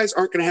 those guys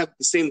aren't going to have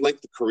the same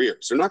length of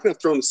careers. They're not going to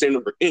throw in the same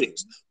number of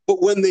innings.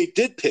 But when they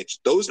did pitch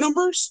those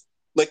numbers,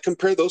 like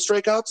compare those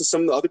strikeouts to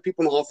some of the other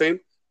people in the Hall of Fame,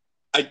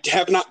 I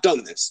have not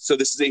done this. So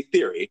this is a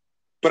theory.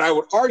 But I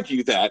would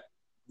argue that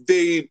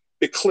they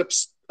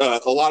eclipse a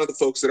lot of the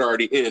folks that are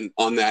already in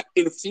on that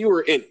in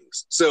fewer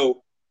innings.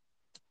 So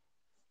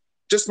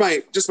just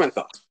my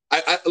thought.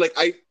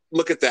 I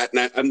look at that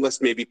and I'm less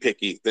maybe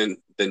picky than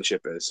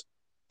Chip is.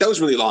 That was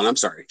really long. I'm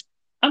sorry.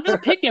 I'm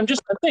not picky. I'm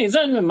just saying. It's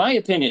not even my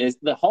opinion. Is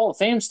the Hall of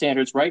Fame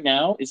standards right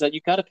now is that you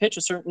got to pitch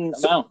a certain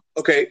amount.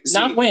 Okay.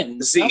 Not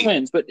wins,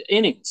 but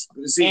innings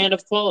and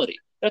of quality.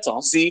 That's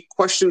all. Z,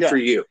 question for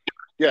you.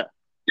 Yeah.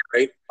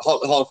 Right.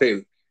 Hall of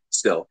Fame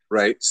still.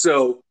 Right.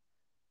 So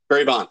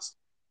Barry Bonds.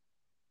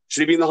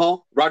 Should he be in the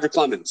Hall? Roger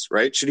Clemens.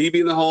 Right. Should he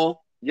be in the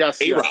Hall?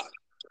 Yes. A-Rod.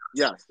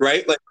 Yes.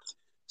 Right. Like.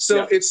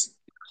 So it's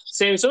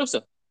Sammy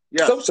Sosa.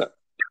 Yeah. Sosa.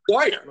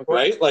 McGuire.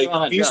 Right.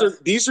 Like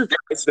these are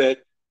guys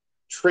that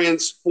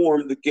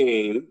transform the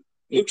game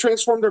and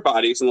transform their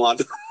bodies in a lot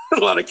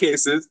of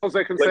cases.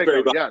 Jose Canseco, like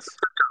Barry Bonds.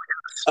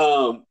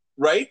 Yes.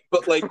 Right,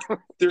 but like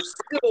there's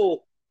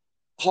still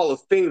Hall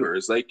of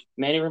Famers like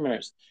Manny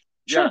Ramirez.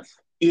 Sure. Yes.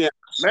 Yeah.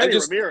 Manny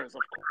Ramirez,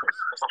 of course.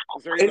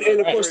 Is there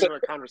even a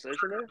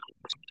conversation there?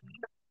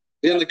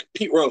 Yeah, like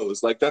Pete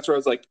Rose, like that's where I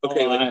was like,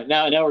 okay,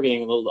 now we're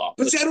getting a little off.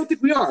 But see, I don't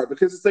think we are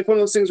because it's like one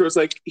of those things where it's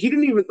like he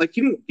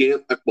didn't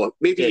gamble. Well,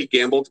 maybe he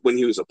gambled when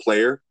he was a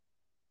player.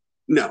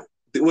 No,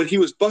 what he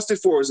was busted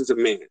for was as a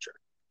manager.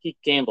 He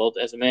gambled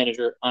as a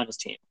manager on his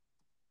team.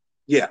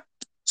 Yeah,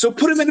 so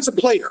put him in as a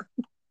player.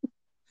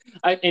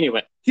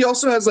 Anyway, he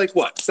also has like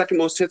what second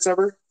most hits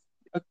ever?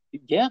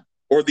 Yeah,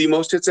 or the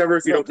most hits ever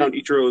if you don't count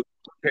Ichiro's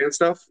Japan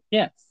stuff.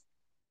 Yeah.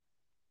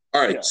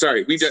 All right,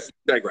 sorry, we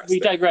digress. We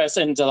digress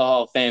into the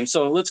Hall of Fame.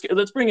 So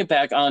let's bring it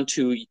back on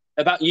to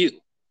about you,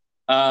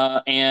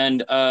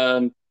 and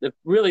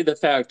really the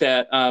fact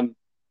that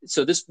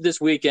so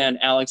this weekend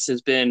Alex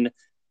has been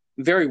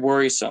very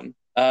worrisome,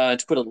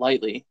 to put it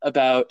lightly,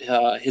 about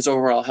his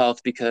overall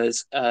health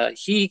because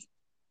he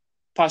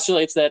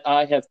postulates that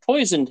I have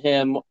poisoned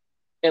him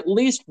at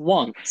least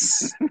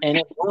once, and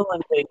it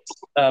ruined his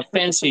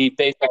fantasy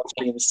baseball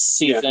team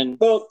season. Yeah.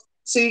 Well,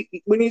 see,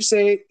 when you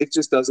say it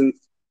just doesn't,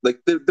 like,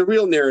 the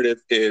real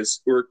narrative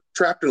is we're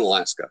trapped in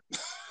Alaska.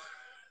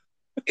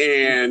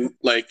 And,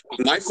 like,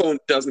 my phone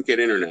doesn't get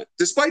internet,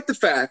 despite the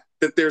fact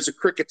that there's a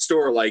Cricket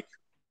store, like,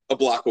 a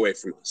block away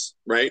from us,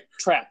 right?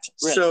 Trapped.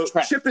 Really, so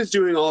trapped. Chip is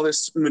doing all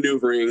this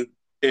maneuvering,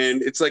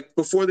 and it's, like,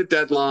 before the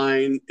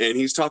deadline, and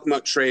he's talking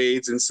about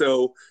trades, and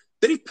so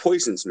then he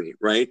poisons me,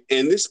 right?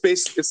 And this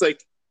space, it's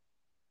like,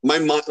 my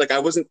mind, like, I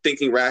wasn't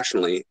thinking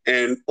rationally,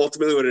 and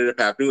ultimately what ended up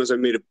happening was I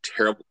made a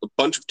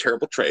bunch of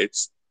terrible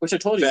trades, which I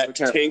told you that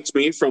tanked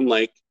me from,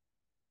 like,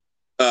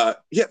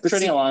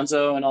 trading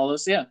Alonso and all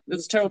this. Yeah,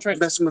 it's a terrible trade.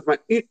 Messing with my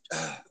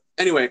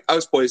anyway, I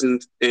was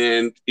poisoned,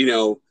 and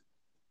I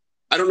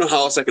don't know how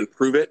else I can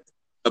prove it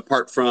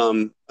apart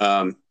from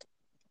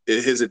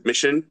his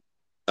admission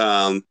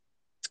when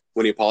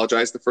he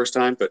apologized the first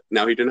time, but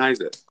now he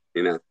denies it.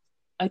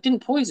 I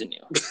didn't poison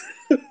you.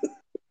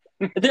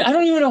 I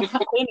don't even know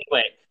how.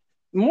 Anyway,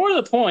 more to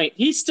the point,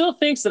 he still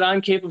thinks that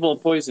I'm capable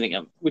of poisoning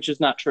him, which is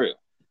not true.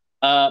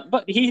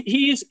 But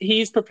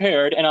he's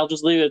prepared, and I'll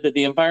just leave it that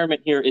the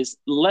environment here is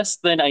less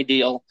than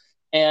ideal,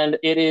 and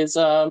it is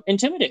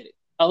intimidating.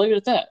 I'll leave it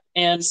at that.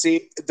 And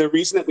see, the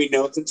reason that we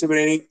know it's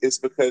intimidating is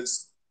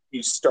because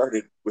you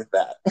started with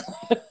that,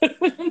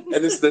 and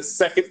this is the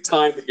second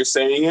time that you're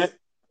saying it.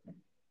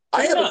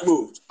 I haven't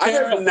moved. I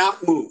have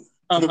not moved.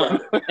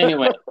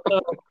 Anyway,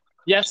 so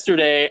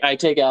yesterday I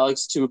take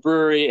Alex to a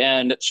brewery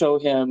and show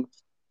him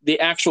the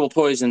actual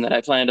poison that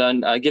I planned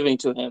on giving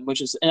to him,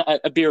 which is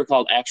a beer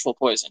called Actual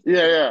Poison.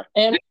 Yeah.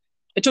 And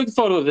I took a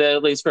photo of it,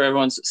 at least for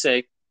everyone's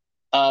sake.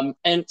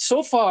 And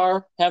so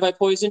far, have I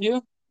poisoned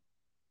you?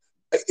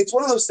 It's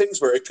one of those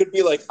things where it could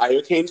be like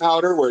iocane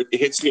powder, where it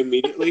hits you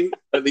immediately,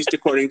 at least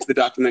according to the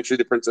documentary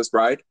The Princess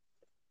Bride.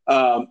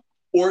 Or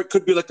it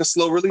could be like a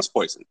slow release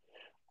poison.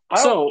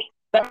 I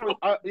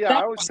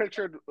always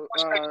pictured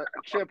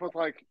Chip with,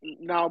 like,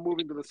 now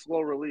moving to the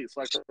slow release,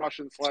 like the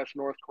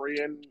Russian/North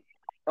Korean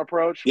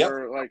approach,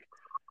 where, like,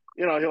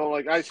 he'll,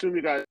 like, I assume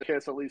you guys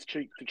kiss at least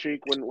cheek to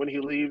cheek when he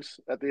leaves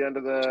at the end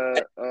of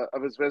the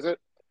of his visit.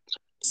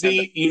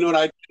 See, you know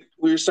what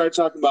we started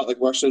talking about, like,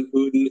 Russian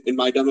Putin and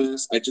my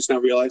dumbass. I just now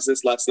realized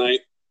this last night.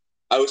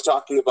 I was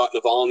talking about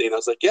Navalny, and I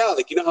was like, yeah,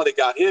 like, how they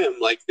got him?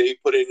 Like, they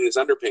put it in his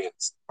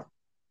underpants.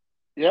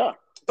 Yeah.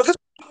 Because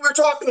we were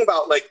talking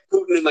about, like,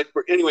 Putin and, like,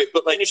 anyway,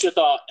 but, like, finish your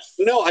thought.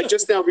 No, I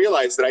just now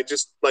realized that I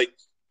just, like,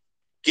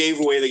 gave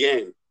away the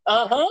game.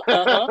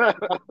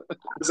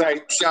 Because I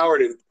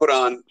showered and put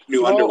on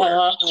new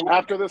underwear.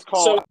 After this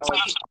call, throw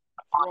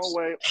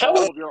away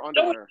all of your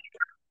underwear.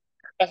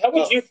 How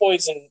would you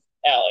poison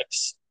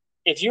Alex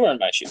if you were in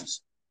my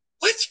shoes?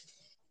 What?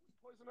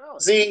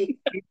 Z,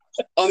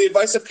 on the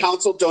advice of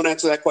counsel, don't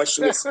answer that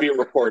question. This is being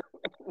recorded.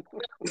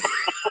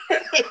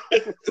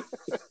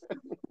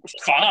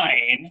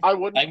 Fine. I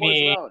wouldn't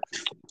poison Alex.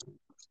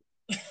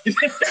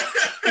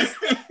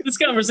 This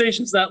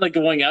conversation's not like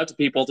going out to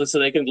people just so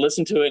they can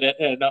listen to it at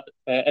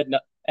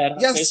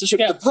yes,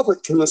 the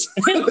public can listen.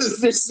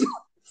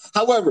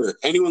 However,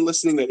 anyone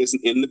listening that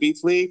isn't in the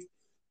Beef League,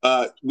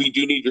 we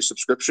do need your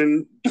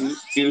subscription.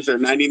 Dues are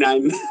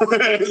 $99.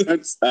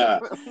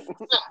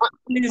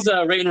 Please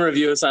rate and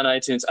review us on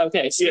iTunes.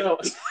 Okay, so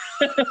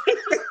the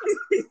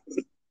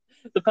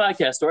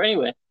podcast store.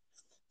 Anyway,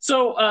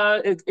 so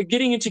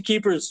getting into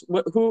keepers,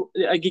 can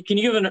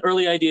you give an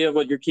early idea of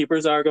what your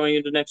keepers are going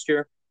into next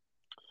year?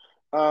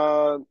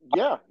 Yeah.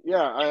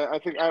 I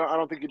think I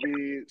don't think you'd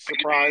be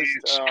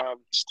surprised.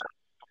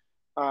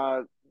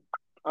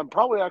 I'm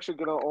probably actually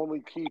going to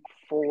only keep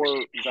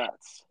 4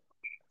 vets.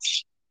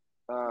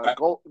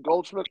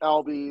 Goldschmidt,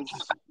 Albies,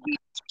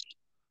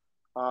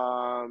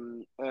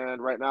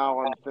 and right now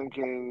I'm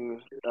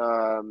thinking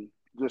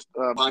just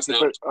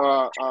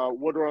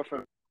Woodruff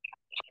and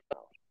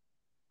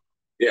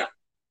yeah.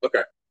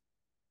 Okay.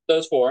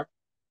 Those 4.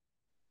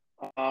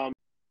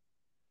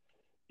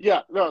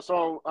 Yeah. No.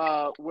 So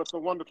with the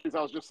 1 to 3s,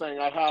 I was just saying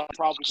I have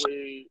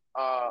probably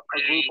a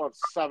group of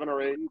 7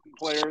 or 8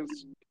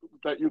 players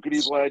that you could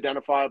easily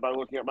identify by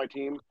looking at my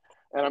team,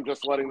 and I'm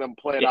just letting them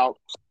play it out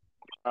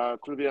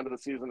through the end of the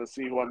season to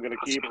see who I'm going to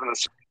keep.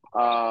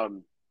 A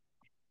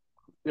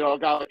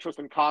guy like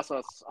Tristan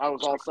Casas, I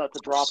was all set to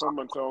drop him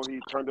until he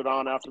turned it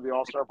on after the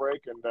All-Star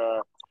break, and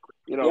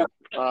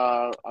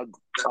I'll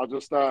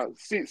just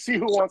see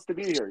who wants to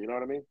be here. You know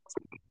what I mean?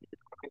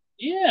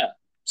 Yeah.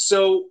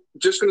 So,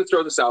 just going to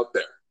throw this out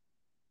there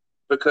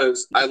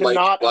because I like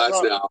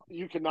Glasnow.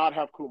 You cannot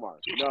have Kumar.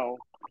 No,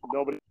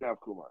 nobody can have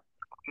Kumar.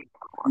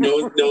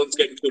 No one's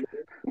getting Kumar.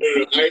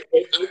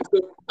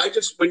 I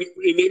just when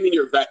you're naming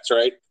your vets,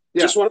 right?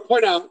 Yeah. Just want to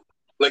point out,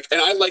 like, and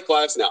I like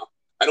Glasnow.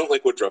 I don't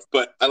like Woodruff,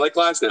 but I like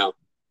Glasnow.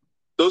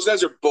 Those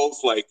guys are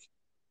both like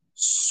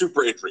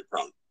super injury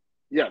prone.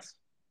 Yes.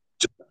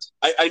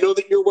 I know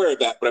that you're aware of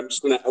that, but I'm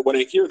just when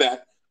I hear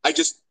that,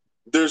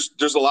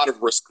 there's a lot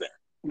of risk there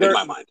in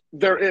my mind.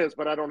 There is,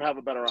 but I don't have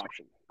a better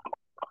option.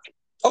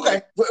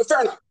 Okay,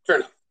 fair enough.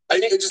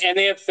 And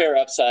they have fair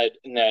upside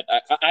in that.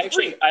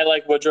 I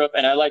like Woodruff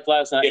and I like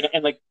Glasnow,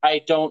 and like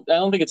I don't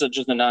think it's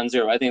just a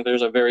non-zero. I think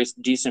there's a very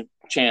decent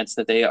chance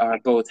that they are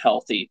both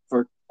healthy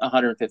for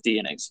 150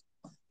 innings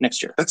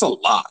next year. That's a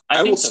lot.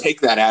 I will take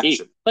that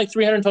action. Like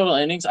 300 total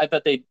innings. I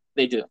bet they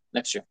do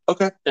next year.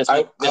 Okay.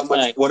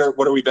 What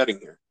are we betting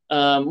here?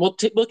 We'll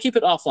keep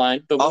it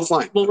offline, but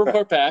we'll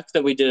report back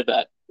that we did a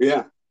bet.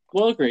 Yeah.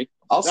 We'll agree.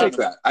 I'll take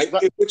that.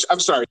 I'm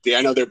sorry, D.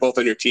 I know they're both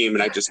on your team,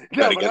 and I just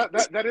that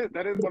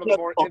is one of the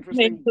more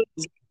interesting.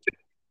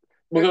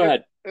 Well, go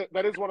ahead.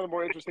 That is one of the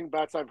more interesting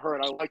bets I've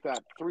heard. I like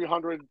that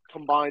 300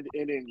 combined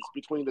innings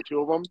between the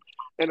two of them,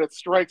 and it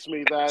strikes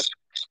me that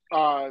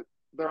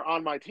they're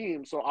on my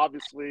team, so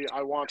obviously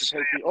I want to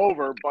take the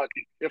over. But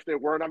if they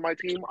weren't on my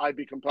team, I'd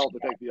be compelled to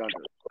take the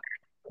under.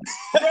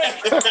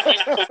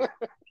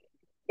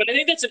 But I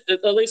think that's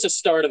at least a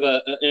start of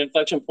an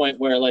inflection point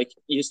where, like,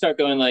 you start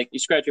going, like, you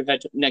scratch your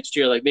head next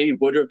year, like maybe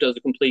Woodruff does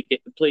a complete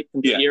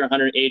year,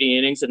 180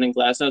 innings, and then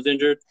Glasnow's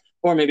injured,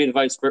 or maybe the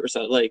vice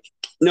versa. Like,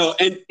 no,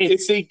 and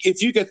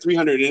if you get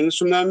 300 innings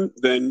from them,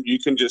 then you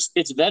can just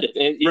vetted.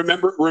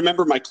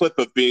 Remember my clip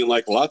of being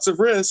like, lots of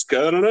risk.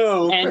 I don't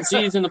know. And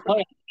Z's in the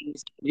playoffs.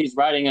 He's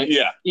riding a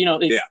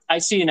I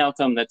see an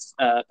outcome that's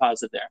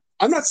positive there.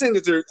 I'm not saying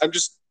that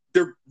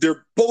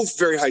they're both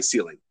very high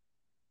ceiling,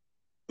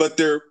 but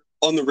they're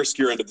on the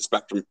riskier end of the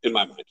spectrum in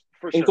my mind.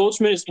 For sure. And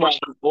Goldschmidt is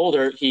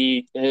older.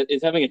 He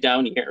is having a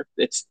down year.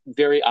 It's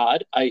very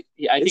odd.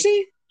 Is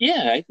he?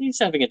 Yeah, he's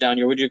having a down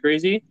year. Would you agree,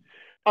 Z?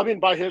 I mean,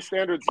 by his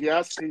standards,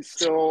 yes. He's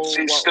still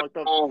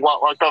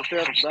the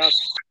fifth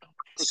best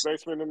first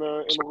baseman in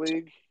the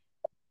league.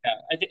 Yeah,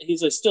 I think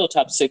he's still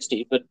top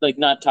 60, but like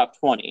not top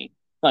 20.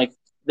 Like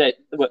that.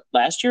 What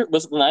last year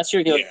was? Last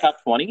year he was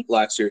top 20.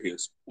 Last year he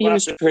was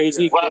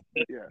crazy.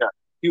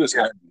 He was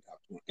higher than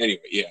top 20.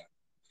 Anyway, yeah.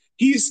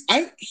 He's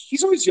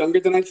always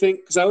younger than I think,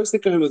 because I always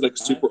think of him as like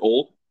super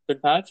old.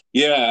 Good patch?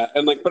 Yeah,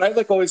 and but I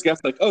always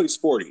guess oh, he's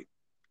 40,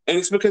 and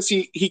it's because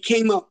he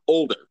came up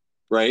older,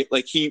 right?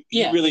 Like he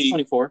really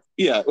 24.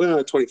 Yeah,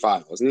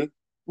 25, wasn't he?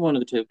 One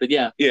of the two, but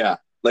yeah. Yeah,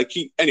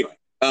 anyway.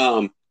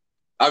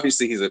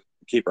 Obviously he's a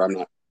keeper. I'm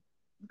not.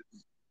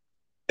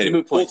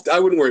 Anyway, I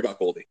wouldn't worry about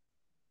Goldie.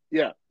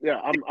 Yeah.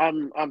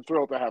 I'm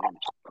thrilled to have him.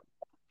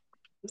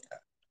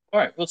 All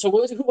right. Well, so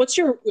what's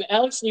your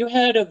Alex? You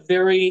had a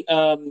very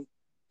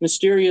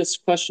mysterious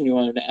question you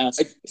wanted to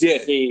ask. I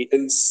did.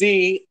 And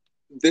Z,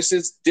 this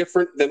is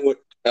different than what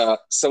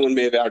someone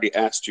may have already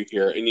asked you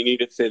here, and you need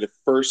to say the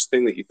first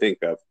thing that you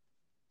think of.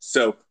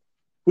 So,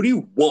 who do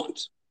you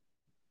want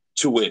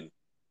to win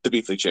the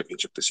Beef League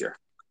Championship this year?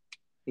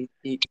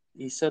 He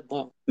said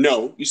low.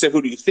 No, you said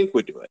who do you think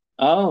would do it?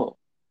 Oh.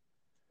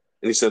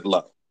 And he said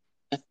low.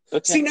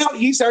 Okay. See, now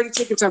he's already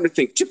taken time to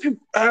think. Damn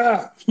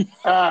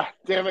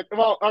it.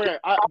 Well, okay,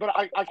 but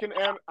I can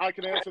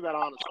answer that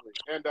honestly,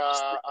 and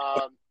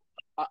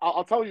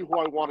I'll tell you who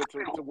I wanted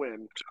to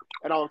win,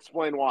 and I'll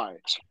explain why.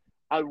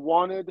 I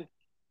wanted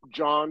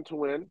John to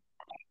win,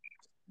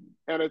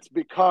 and it's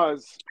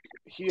because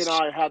he and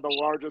I had the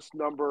largest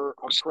number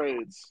of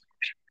trades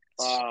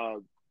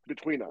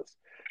between us,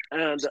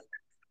 and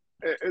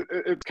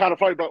it's kind of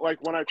funny, but like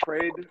when I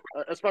trade,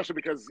 especially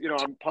because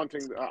I'm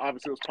punting,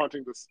 obviously was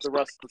punting the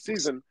rest of the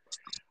season,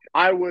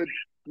 I would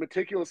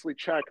meticulously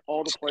check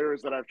all the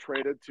players that I've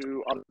traded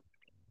to other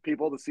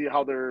people to see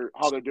how they're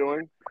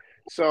doing.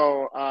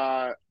 So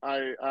I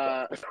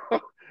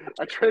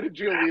traded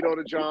Giolito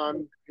to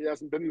John. He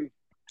hasn't been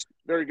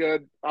very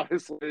good,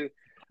 obviously.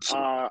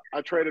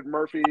 I traded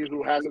Murphy,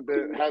 who hasn't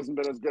been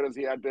as good as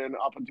he had been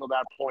up until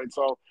that point.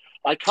 So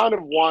I kind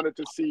of wanted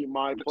to see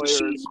my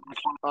players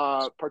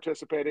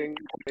participating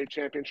in a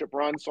championship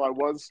run. So I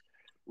was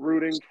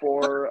rooting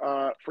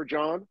for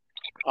John.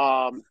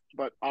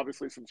 But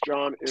obviously, since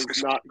John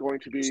is not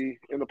going to be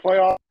in the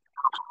playoffs,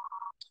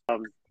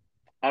 I'm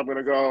going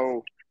to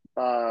go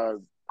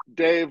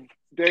Dave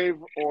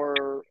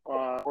or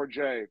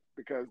Jay,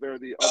 because they're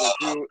the other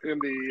two in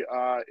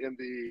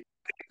the.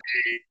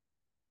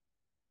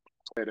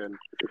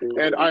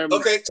 And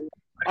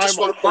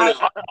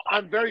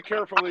I'm very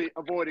carefully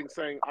avoiding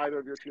saying either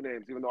of your two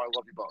names, even though I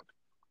love you both.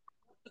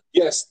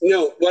 Yes.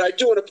 No, what I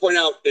do want to point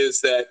out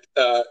is that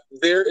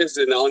there is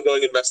an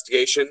ongoing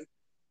investigation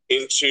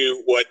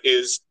into what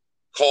is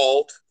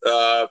called,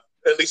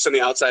 at least on the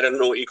outside, I don't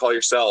know what you call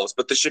yourselves,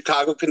 but the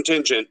Chicago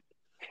contingent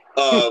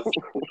of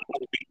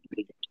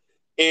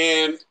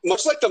and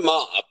much like the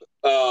mob,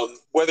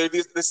 whether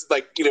this is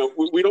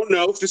we don't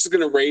know if this is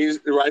going to rise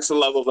to the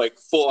level of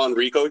full-on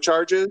RICO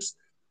charges,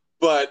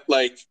 but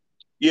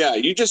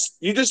you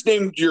just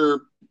named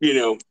your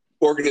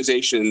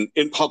organization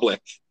in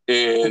public,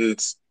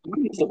 and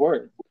use the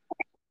word.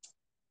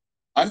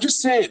 I'm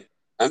just saying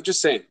I'm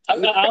just saying.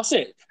 I'll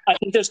say it. I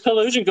think there's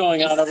collusion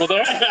going on over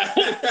there,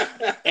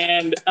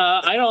 and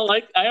I don't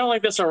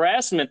like this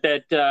harassment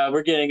that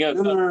we're getting.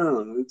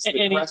 No. It's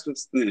the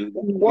harassment's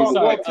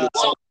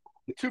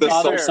to be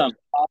fair,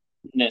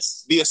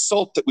 the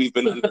assault that we've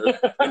been under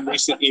in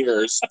recent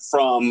years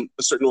from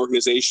a certain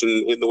organization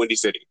in the Windy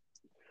City.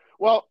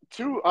 Well,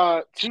 two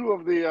of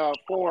the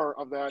four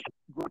of that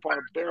group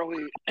are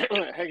barely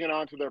hanging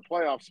on to their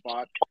playoff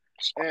spot,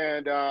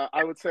 and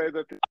I would say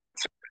that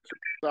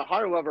the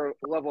higher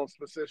level of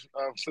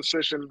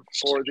suspicion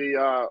for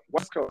the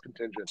West Coast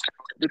contingent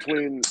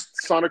between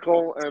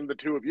Suneel and the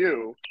two of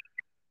you.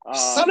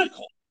 Suneel?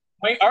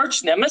 My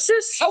arch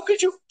nemesis? How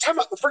could you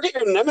forget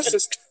your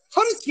nemesis?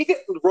 How did he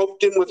get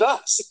roped in with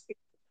us?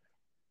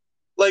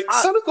 Like,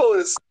 Suneel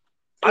is.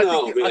 I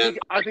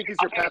think he's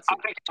your patsy.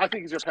 I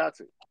think he's your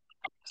patsy.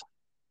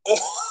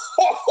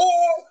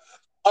 Oh,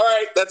 all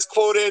right, that's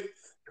quoted.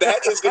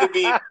 That is going to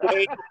be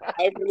played out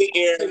in the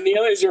air.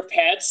 Suneel is your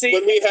patsy?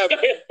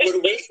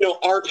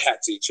 Our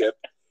patsy, Chip.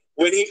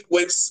 When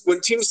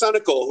Team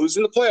Suneel, who's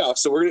in the playoffs,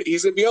 so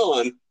he's going to be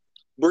on.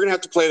 We're going to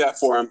have to play that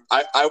for him.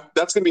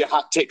 That's going to be a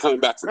hot take coming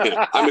back from him.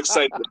 I'm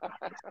excited.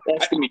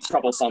 That's going to be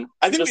troublesome.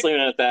 I think just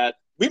leaving it at that.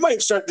 We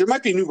might start. There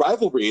might be a new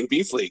rivalry in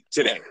Beef League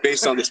today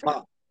based on this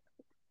pop.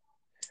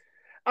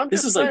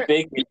 This is like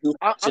big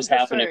just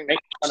happening.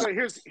 So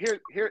here's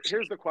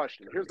the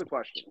question.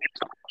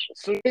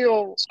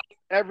 Suneel,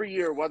 every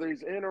year, whether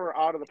he's in or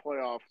out of the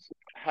playoffs,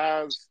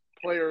 has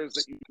players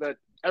that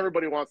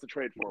everybody wants to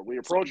trade for. We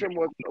approach him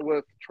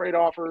with trade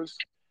offers,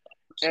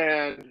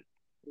 and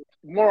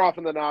more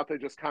often than not, they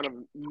just kind of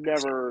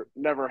never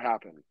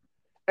happen.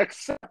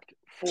 Except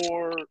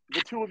for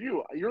the two of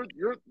you.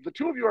 The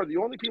two of you are the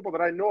only people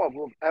that I know of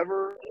who have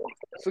ever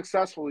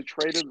successfully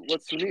traded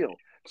with Suneel.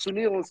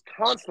 Suneel is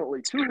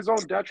constantly, to his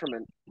own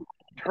detriment,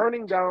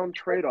 turning down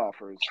trade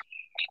offers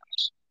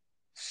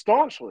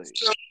staunchly.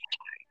 So,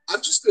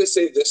 I'm just going to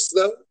say this,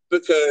 though,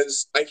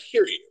 because I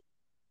hear you.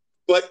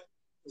 But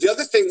the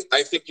other thing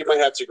I think you might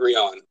have to agree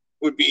on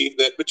would be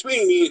that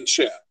between me and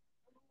Chip,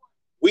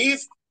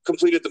 we've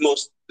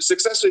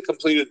successfully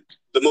completed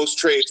the most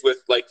trades with,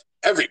 like,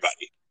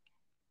 everybody.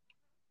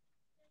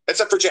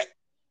 Except for Jay.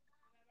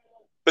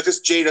 Because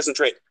Jay doesn't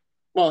trade.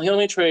 Well, he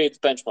only trades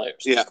bench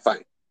players. Yeah,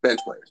 fine. Bench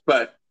players.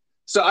 But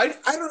so I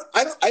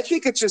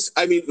think it's just,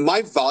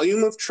 my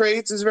volume of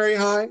trades is very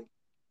high.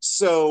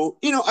 So,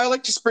 I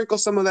like to sprinkle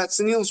some of that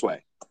Suneel's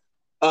way.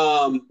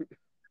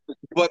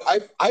 But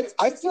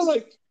I feel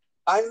like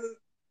I'm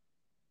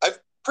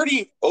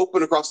pretty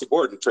open across the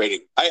board in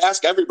trading. I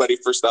ask everybody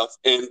for stuff,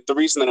 and the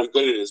reason that I'm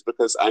good at it is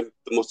because I'm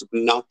the most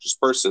obnoxious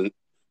person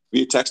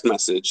via text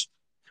message.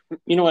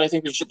 You know what I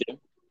think we should do?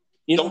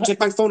 Don't take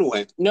my phone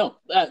away. No,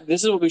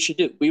 this is what we should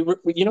do.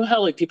 You know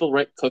how like people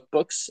write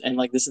cookbooks and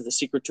like this is the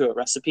secret to a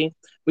recipe?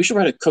 We should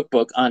write a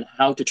cookbook on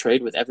how to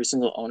trade with every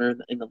single owner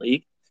in the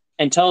league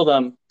and tell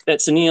them that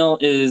Suneel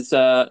is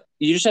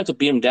you just have to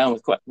beat him down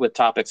with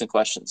topics and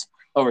questions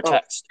over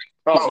text.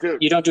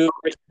 Dude. You don't do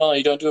it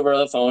you don't do it over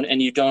the phone,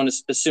 and you don't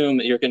assume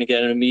that you're going to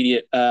get an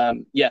immediate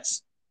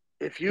yes.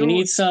 If you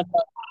need some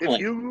if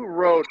you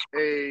wrote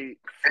a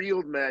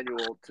field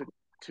manual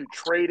to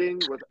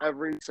trading with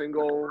every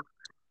single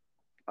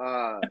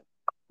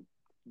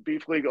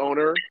Beef League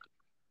owner,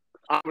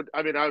 I would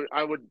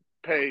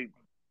pay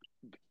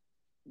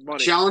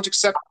money. Challenge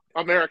accepted.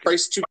 American.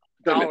 Price to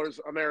dollars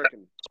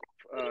American.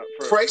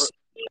 Price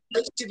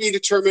to be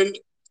determined.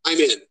 I'm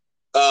in.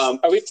 Are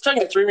we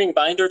talking a 3-ring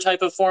binder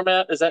type of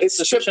format? Is that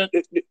sufficient?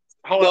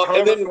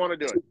 However you want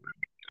to do it.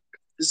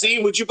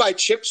 Z, would you buy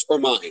chips or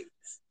mine?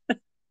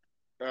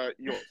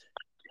 Yours.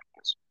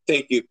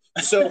 Thank you.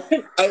 So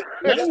I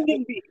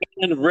wouldn't be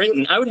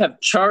handwritten. I would have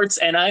charts,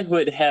 and I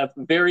would have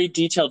very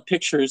detailed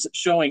pictures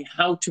showing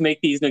how to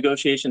make these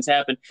negotiations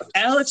happen.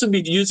 Alex would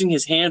be using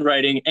his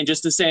handwriting and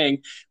just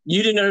saying,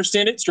 "You didn't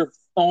understand it. It's your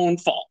own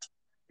fault."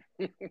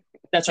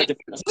 That's right.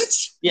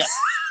 Yeah.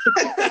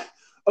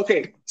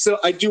 Okay, so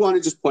I do want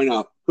to just point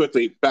out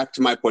quickly, back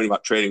to my point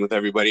about trading with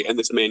everybody and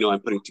this manual I'm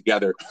putting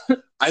together.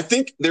 I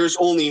think there's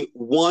only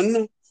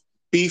one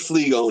Beef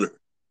League owner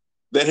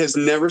that has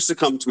never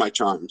succumbed to my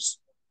charms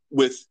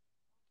with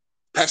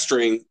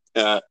pestering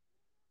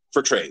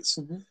for trades.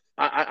 Mm-hmm.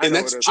 And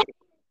that's Jay.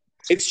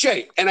 It's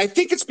Jay. And I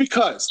think it's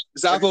because,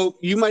 Zavo,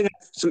 you might have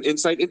some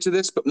insight into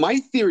this, but my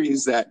theory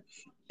is that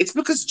it's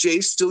because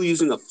Jay's still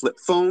using a flip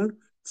phone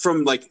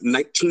from like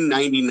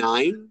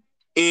 1999.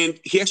 And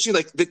he actually,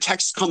 like, the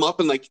texts come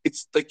up and like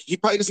it's like he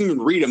probably doesn't even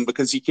read them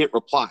because he can't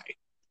reply.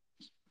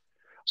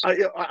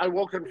 I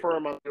will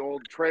confirm on the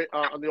old trade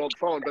on the old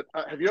phone. But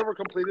have you ever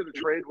completed a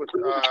trade with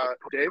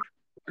Dave?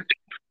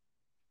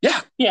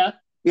 Yeah. You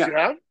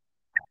have?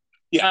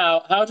 Yeah.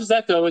 How does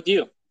that go with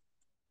you?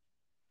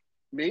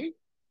 Me?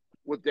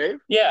 With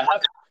Dave? Yeah.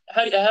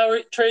 How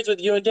are trades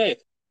with you and Dave?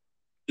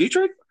 Do you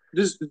trade?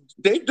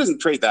 Dave doesn't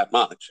trade that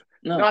much.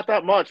 No. Not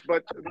that much,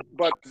 but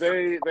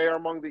they are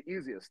among the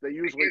easiest. They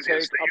usually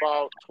take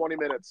about 20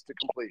 minutes to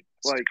complete.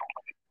 Like,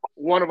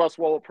 one of us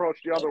will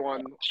approach the other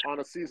one on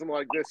a season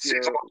like this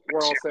year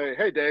where I'll say,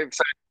 "Hey, Dave,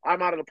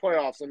 I'm out of the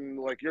playoffs, and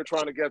like you're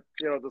trying to get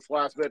this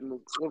last bit, and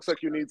it looks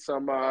like you need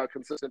some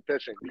consistent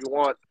pitching. You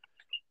want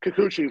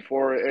Kikuchi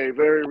for a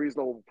very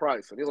reasonable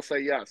price, and he'll say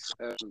yes,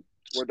 and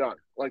we're done.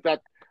 Like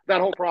that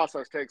whole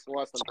process takes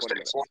less than 20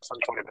 minutes.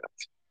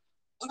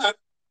 Okay.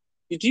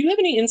 Do you have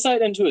any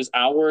insight into his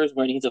hours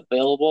when he's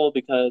available?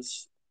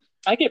 Because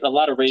I get a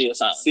lot of radio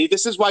silence. See,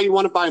 this is why you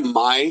want to buy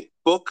my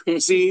book,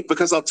 see,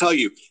 because I'll tell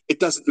you, it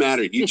doesn't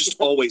matter. You just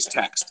always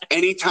text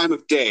any time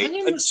of day. I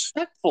am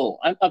respectful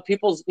of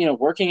people's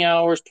working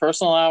hours,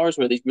 personal hours,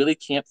 where they really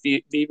can't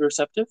be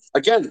receptive.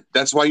 Again,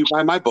 that's why you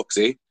buy my book,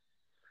 see.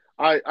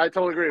 I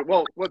totally agree.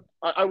 Well, what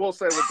I will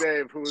say with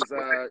Dave, who's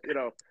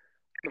the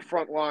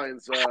front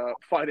lines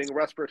fighting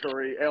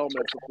respiratory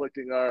ailments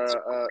afflicting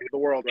the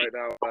world right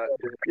now.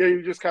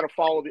 You just kind of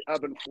follow the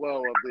ebb and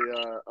flow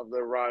of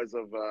the rise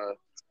of.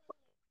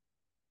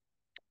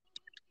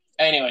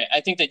 Anyway, I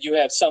think that you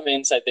have some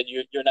insight that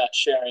you're not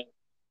sharing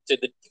to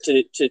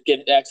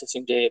get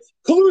accessing Dave.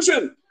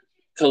 Collusion.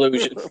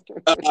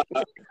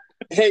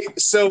 Hey,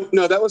 so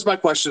no, that was my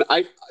question.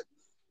 I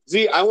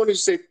wanted to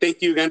say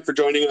thank you again for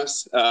joining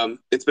us.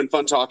 It's been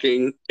fun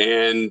talking,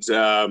 and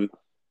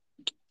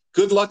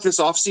good luck this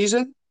off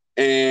season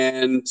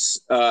and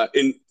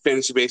in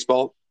fantasy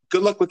baseball.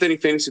 Good luck with any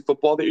fantasy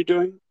football that you're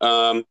doing.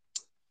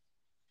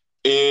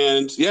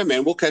 And yeah,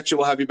 man, we'll catch you.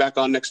 We'll have you back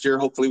on next year.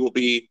 Hopefully we'll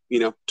be,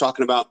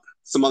 talking about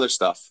some other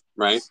stuff,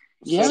 right?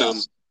 Yeah.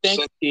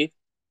 Thank you.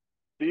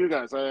 To you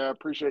guys, I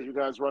appreciate you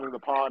guys running the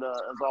pod.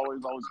 As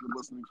always good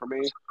listening for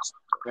me,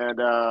 and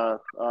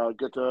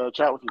good to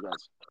chat with you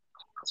guys.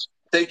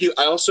 Thank you.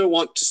 I also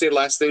want to say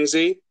last thing,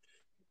 Z.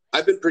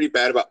 I've been pretty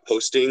bad about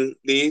posting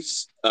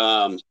these.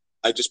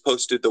 I just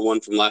posted the one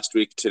from last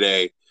week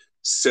today.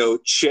 So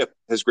Chip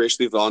has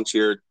graciously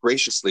volunteered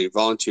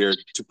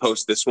to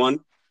post this one.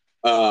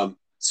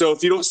 So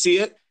if you don't see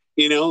it,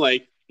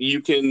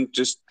 you can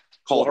just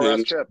call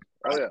him. Chip.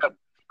 Oh yeah.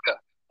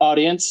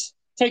 Audience,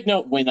 take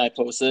note when I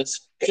post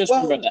this. Just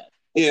remember that.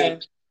 Okay? Yeah.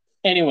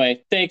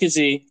 Anyway, thank you,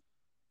 Z.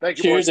 Thank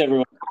you. Cheers,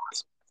 everyone.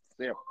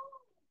 See ya.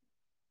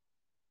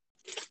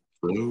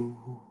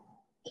 Hello.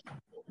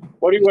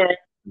 What are you wearing?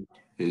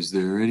 Is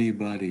there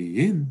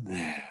anybody in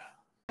there?